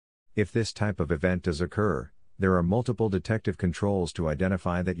 If this type of event does occur, there are multiple detective controls to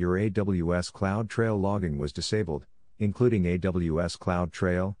identify that your AWS CloudTrail logging was disabled, including AWS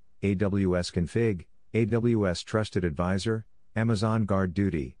CloudTrail, AWS Config, AWS Trusted Advisor, Amazon Guard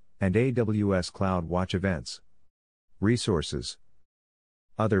Duty, and AWS CloudWatch events. Resources.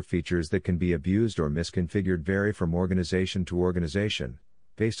 Other features that can be abused or misconfigured vary from organization to organization,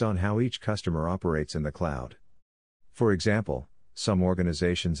 based on how each customer operates in the cloud. For example, some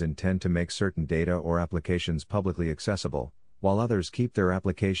organizations intend to make certain data or applications publicly accessible, while others keep their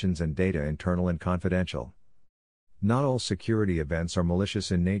applications and data internal and confidential. Not all security events are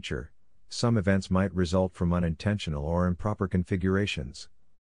malicious in nature. Some events might result from unintentional or improper configurations.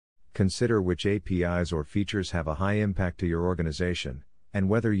 Consider which APIs or features have a high impact to your organization, and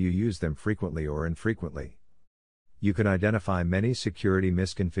whether you use them frequently or infrequently. You can identify many security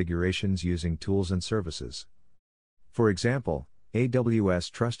misconfigurations using tools and services. For example,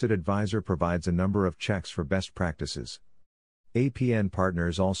 AWS Trusted Advisor provides a number of checks for best practices. APN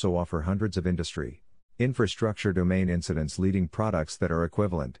partners also offer hundreds of industry, infrastructure domain incidents leading products that are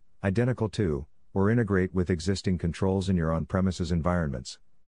equivalent, identical to, or integrate with existing controls in your on-premises environments.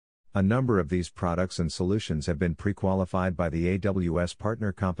 A number of these products and solutions have been pre-qualified by the AWS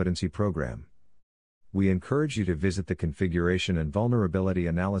Partner Competency Program. We encourage you to visit the Configuration and Vulnerability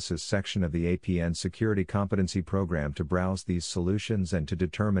Analysis section of the APN Security Competency Program to browse these solutions and to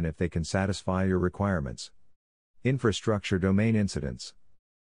determine if they can satisfy your requirements. Infrastructure Domain Incidents.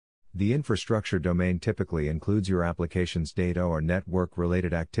 The infrastructure domain typically includes your application's data or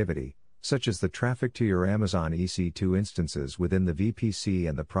network-related activity, such as the traffic to your Amazon EC2 instances within the VPC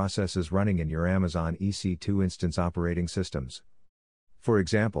and the processes running in your Amazon EC2 instance operating systems. For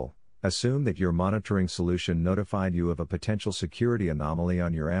example, assume that your monitoring solution notified you of a potential security anomaly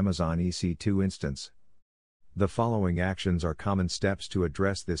on your Amazon EC2 instance. The following actions are common steps to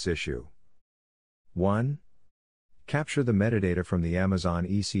address this issue. 1. Capture the metadata from the Amazon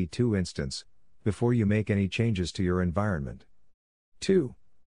EC2 instance, before you make any changes to your environment. 2.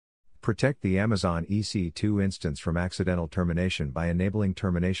 Protect the Amazon EC2 instance from accidental termination by enabling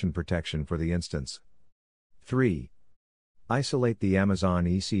termination protection for the instance. 3. Isolate the Amazon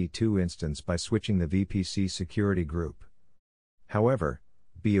EC2 instance by switching the VPC security group. However,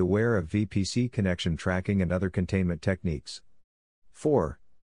 be aware of VPC connection tracking and other containment techniques. 4.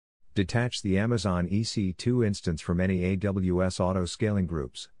 Detach the Amazon EC2 instance from any AWS auto-scaling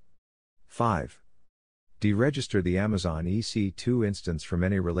groups. 5. Deregister the Amazon EC2 instance from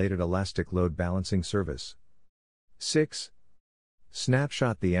any related Elastic Load Balancing service. 6.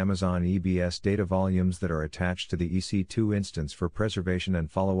 Snapshot the Amazon EBS data volumes that are attached to the EC2 instance for preservation and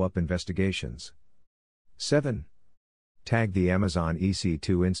follow-up investigations. 7. Tag the Amazon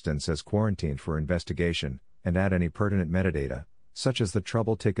EC2 instance as quarantined for investigation, and add any pertinent metadata, such as the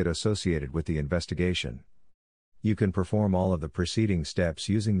trouble ticket associated with the investigation. You can perform all of the preceding steps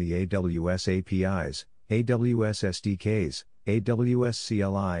using the AWS APIs, AWS SDKs, AWS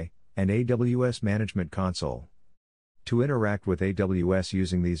CLI, and AWS Management Console. To interact with AWS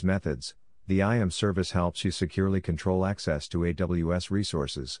using these methods, the IAM service helps you securely control access to AWS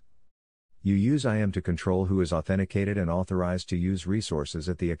resources. You use IAM to control who is authenticated and authorized to use resources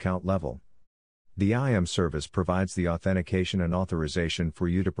at the account level. The IAM service provides the authentication and authorization for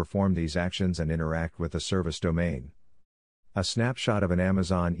you to perform these actions and interact with the service domain. A snapshot of an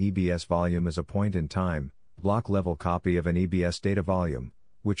Amazon EBS volume is a point-in-time, block-level copy of an EBS data volume,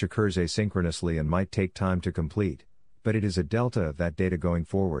 which occurs asynchronously and might take time to complete, but it is a delta of that data going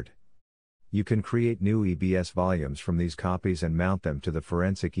forward. You can create new EBS volumes from these copies and mount them to the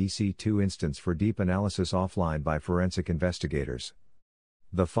Forensic EC2 instance for deep analysis offline by forensic investigators.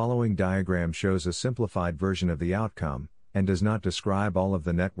 The following diagram shows a simplified version of the outcome, and does not describe all of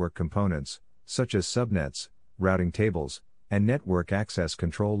the network components, such as subnets, routing tables, and network access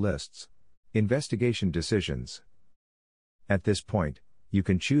control lists. Investigation decisions. At this point, you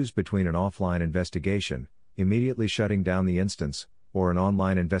can choose between an offline investigation, immediately shutting down the instance, or an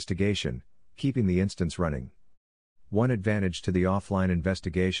online investigation, keeping the instance running. One advantage to the offline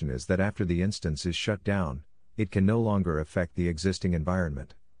investigation is that after the instance is shut down, it can no longer affect the existing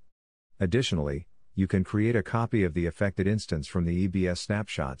environment. Additionally, you can create a copy of the affected instance from the EBS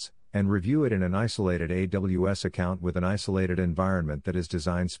snapshots, and review it in an isolated AWS account with an isolated environment that is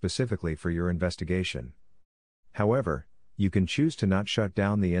designed specifically for your investigation. However, you can choose to not shut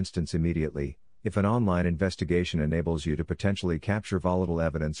down the instance immediately, if an online investigation enables you to potentially capture volatile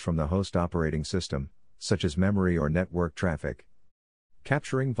evidence from the host operating system, such as memory or network traffic.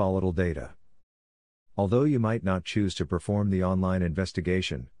 Capturing volatile data. Although you might not choose to perform the online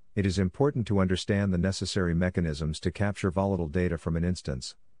investigation, it is important to understand the necessary mechanisms to capture volatile data from an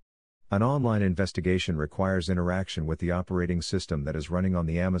instance. An online investigation requires interaction with the operating system that is running on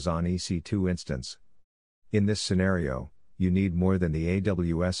the Amazon EC2 instance. In this scenario, you need more than the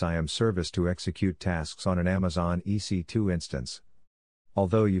AWS IAM service to execute tasks on an Amazon EC2 instance.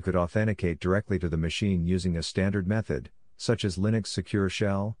 Although you could authenticate directly to the machine using a standard method, such as Linux Secure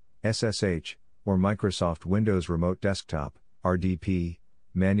Shell, SSH, or Microsoft Windows Remote Desktop, RDP,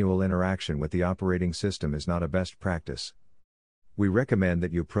 manual interaction with the operating system is not a best practice. We recommend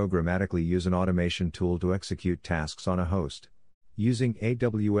that you programmatically use an automation tool to execute tasks on a host. Using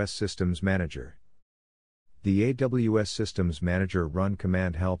AWS Systems Manager. The AWS Systems Manager run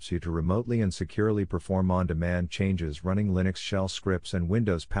command helps you to remotely and securely perform on-demand changes running Linux shell scripts and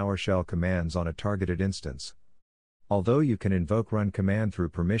Windows PowerShell commands on a targeted instance. Although you can invoke run command through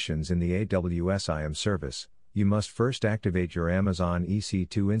permissions in the AWS IAM service, you must first activate your Amazon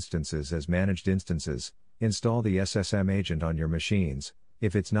EC2 instances as managed instances, install the SSM agent on your machines,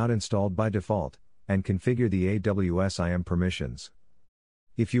 if it's not installed by default, and configure the AWS IAM permissions.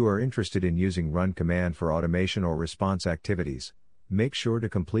 If you are interested in using run command for automation or response activities, make sure to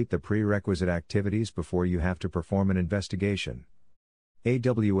complete the prerequisite activities before you have to perform an investigation.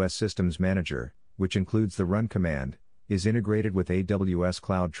 AWS Systems Manager, which includes the run command, is integrated with AWS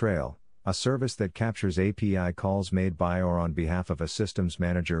CloudTrail, a service that captures API calls made by or on behalf of a systems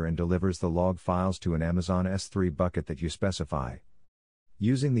manager and delivers the log files to an Amazon S3 bucket that you specify.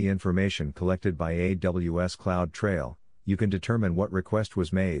 Using the information collected by AWS CloudTrail, you can determine what request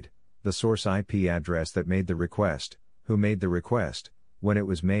was made, the source IP address that made the request, who made the request, when it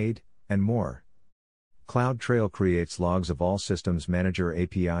was made, and more. CloudTrail creates logs of all Systems Manager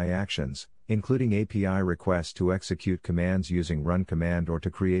API actions, including API requests to execute commands using run command or to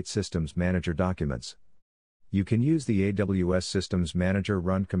create Systems Manager documents. You can use the AWS Systems Manager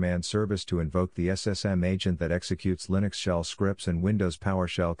run command service to invoke the SSM agent that executes Linux shell scripts and Windows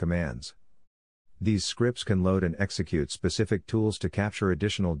PowerShell commands. These scripts can load and execute specific tools to capture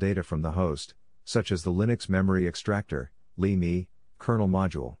additional data from the host, such as the Linux Memory Extractor, LME, kernel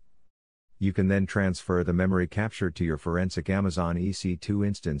module. You can then transfer the memory captured to your forensic Amazon EC2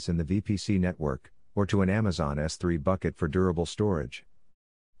 instance in the VPC network, or to an Amazon S3 bucket for durable storage.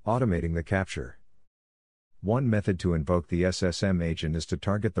 Automating the capture. One method to invoke the SSM agent is to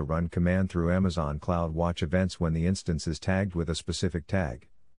target the run command through Amazon CloudWatch events when the instance is tagged with a specific tag.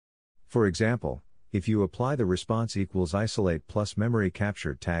 For example, if you apply the response equals isolate plus memory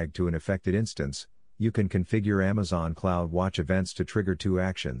capture tag to an affected instance, you can configure Amazon CloudWatch events to trigger two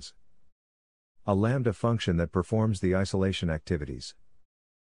actions. A Lambda function that performs the isolation activities.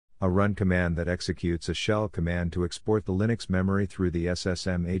 A run command that executes a shell command to export the Linux memory through the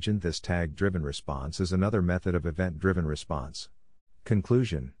SSM agent. This tag-driven response is another method of event-driven response.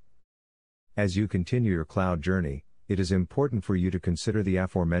 Conclusion. As you continue your cloud journey, it is important for you to consider the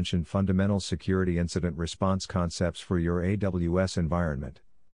aforementioned fundamental security incident response concepts for your AWS environment.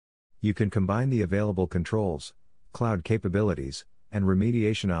 You can combine the available controls, cloud capabilities, and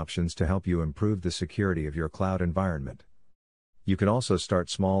remediation options to help you improve the security of your cloud environment. You can also start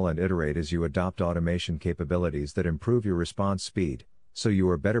small and iterate as you adopt automation capabilities that improve your response speed, so you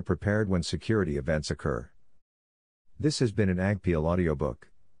are better prepared when security events occur. This has been an Agpeel audiobook.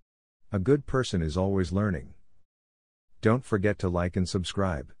 A good person is always learning. Don't forget to like and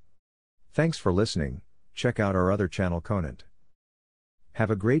subscribe. Thanks for listening. Check out our other channel Conant. Have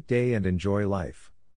a great day and enjoy life.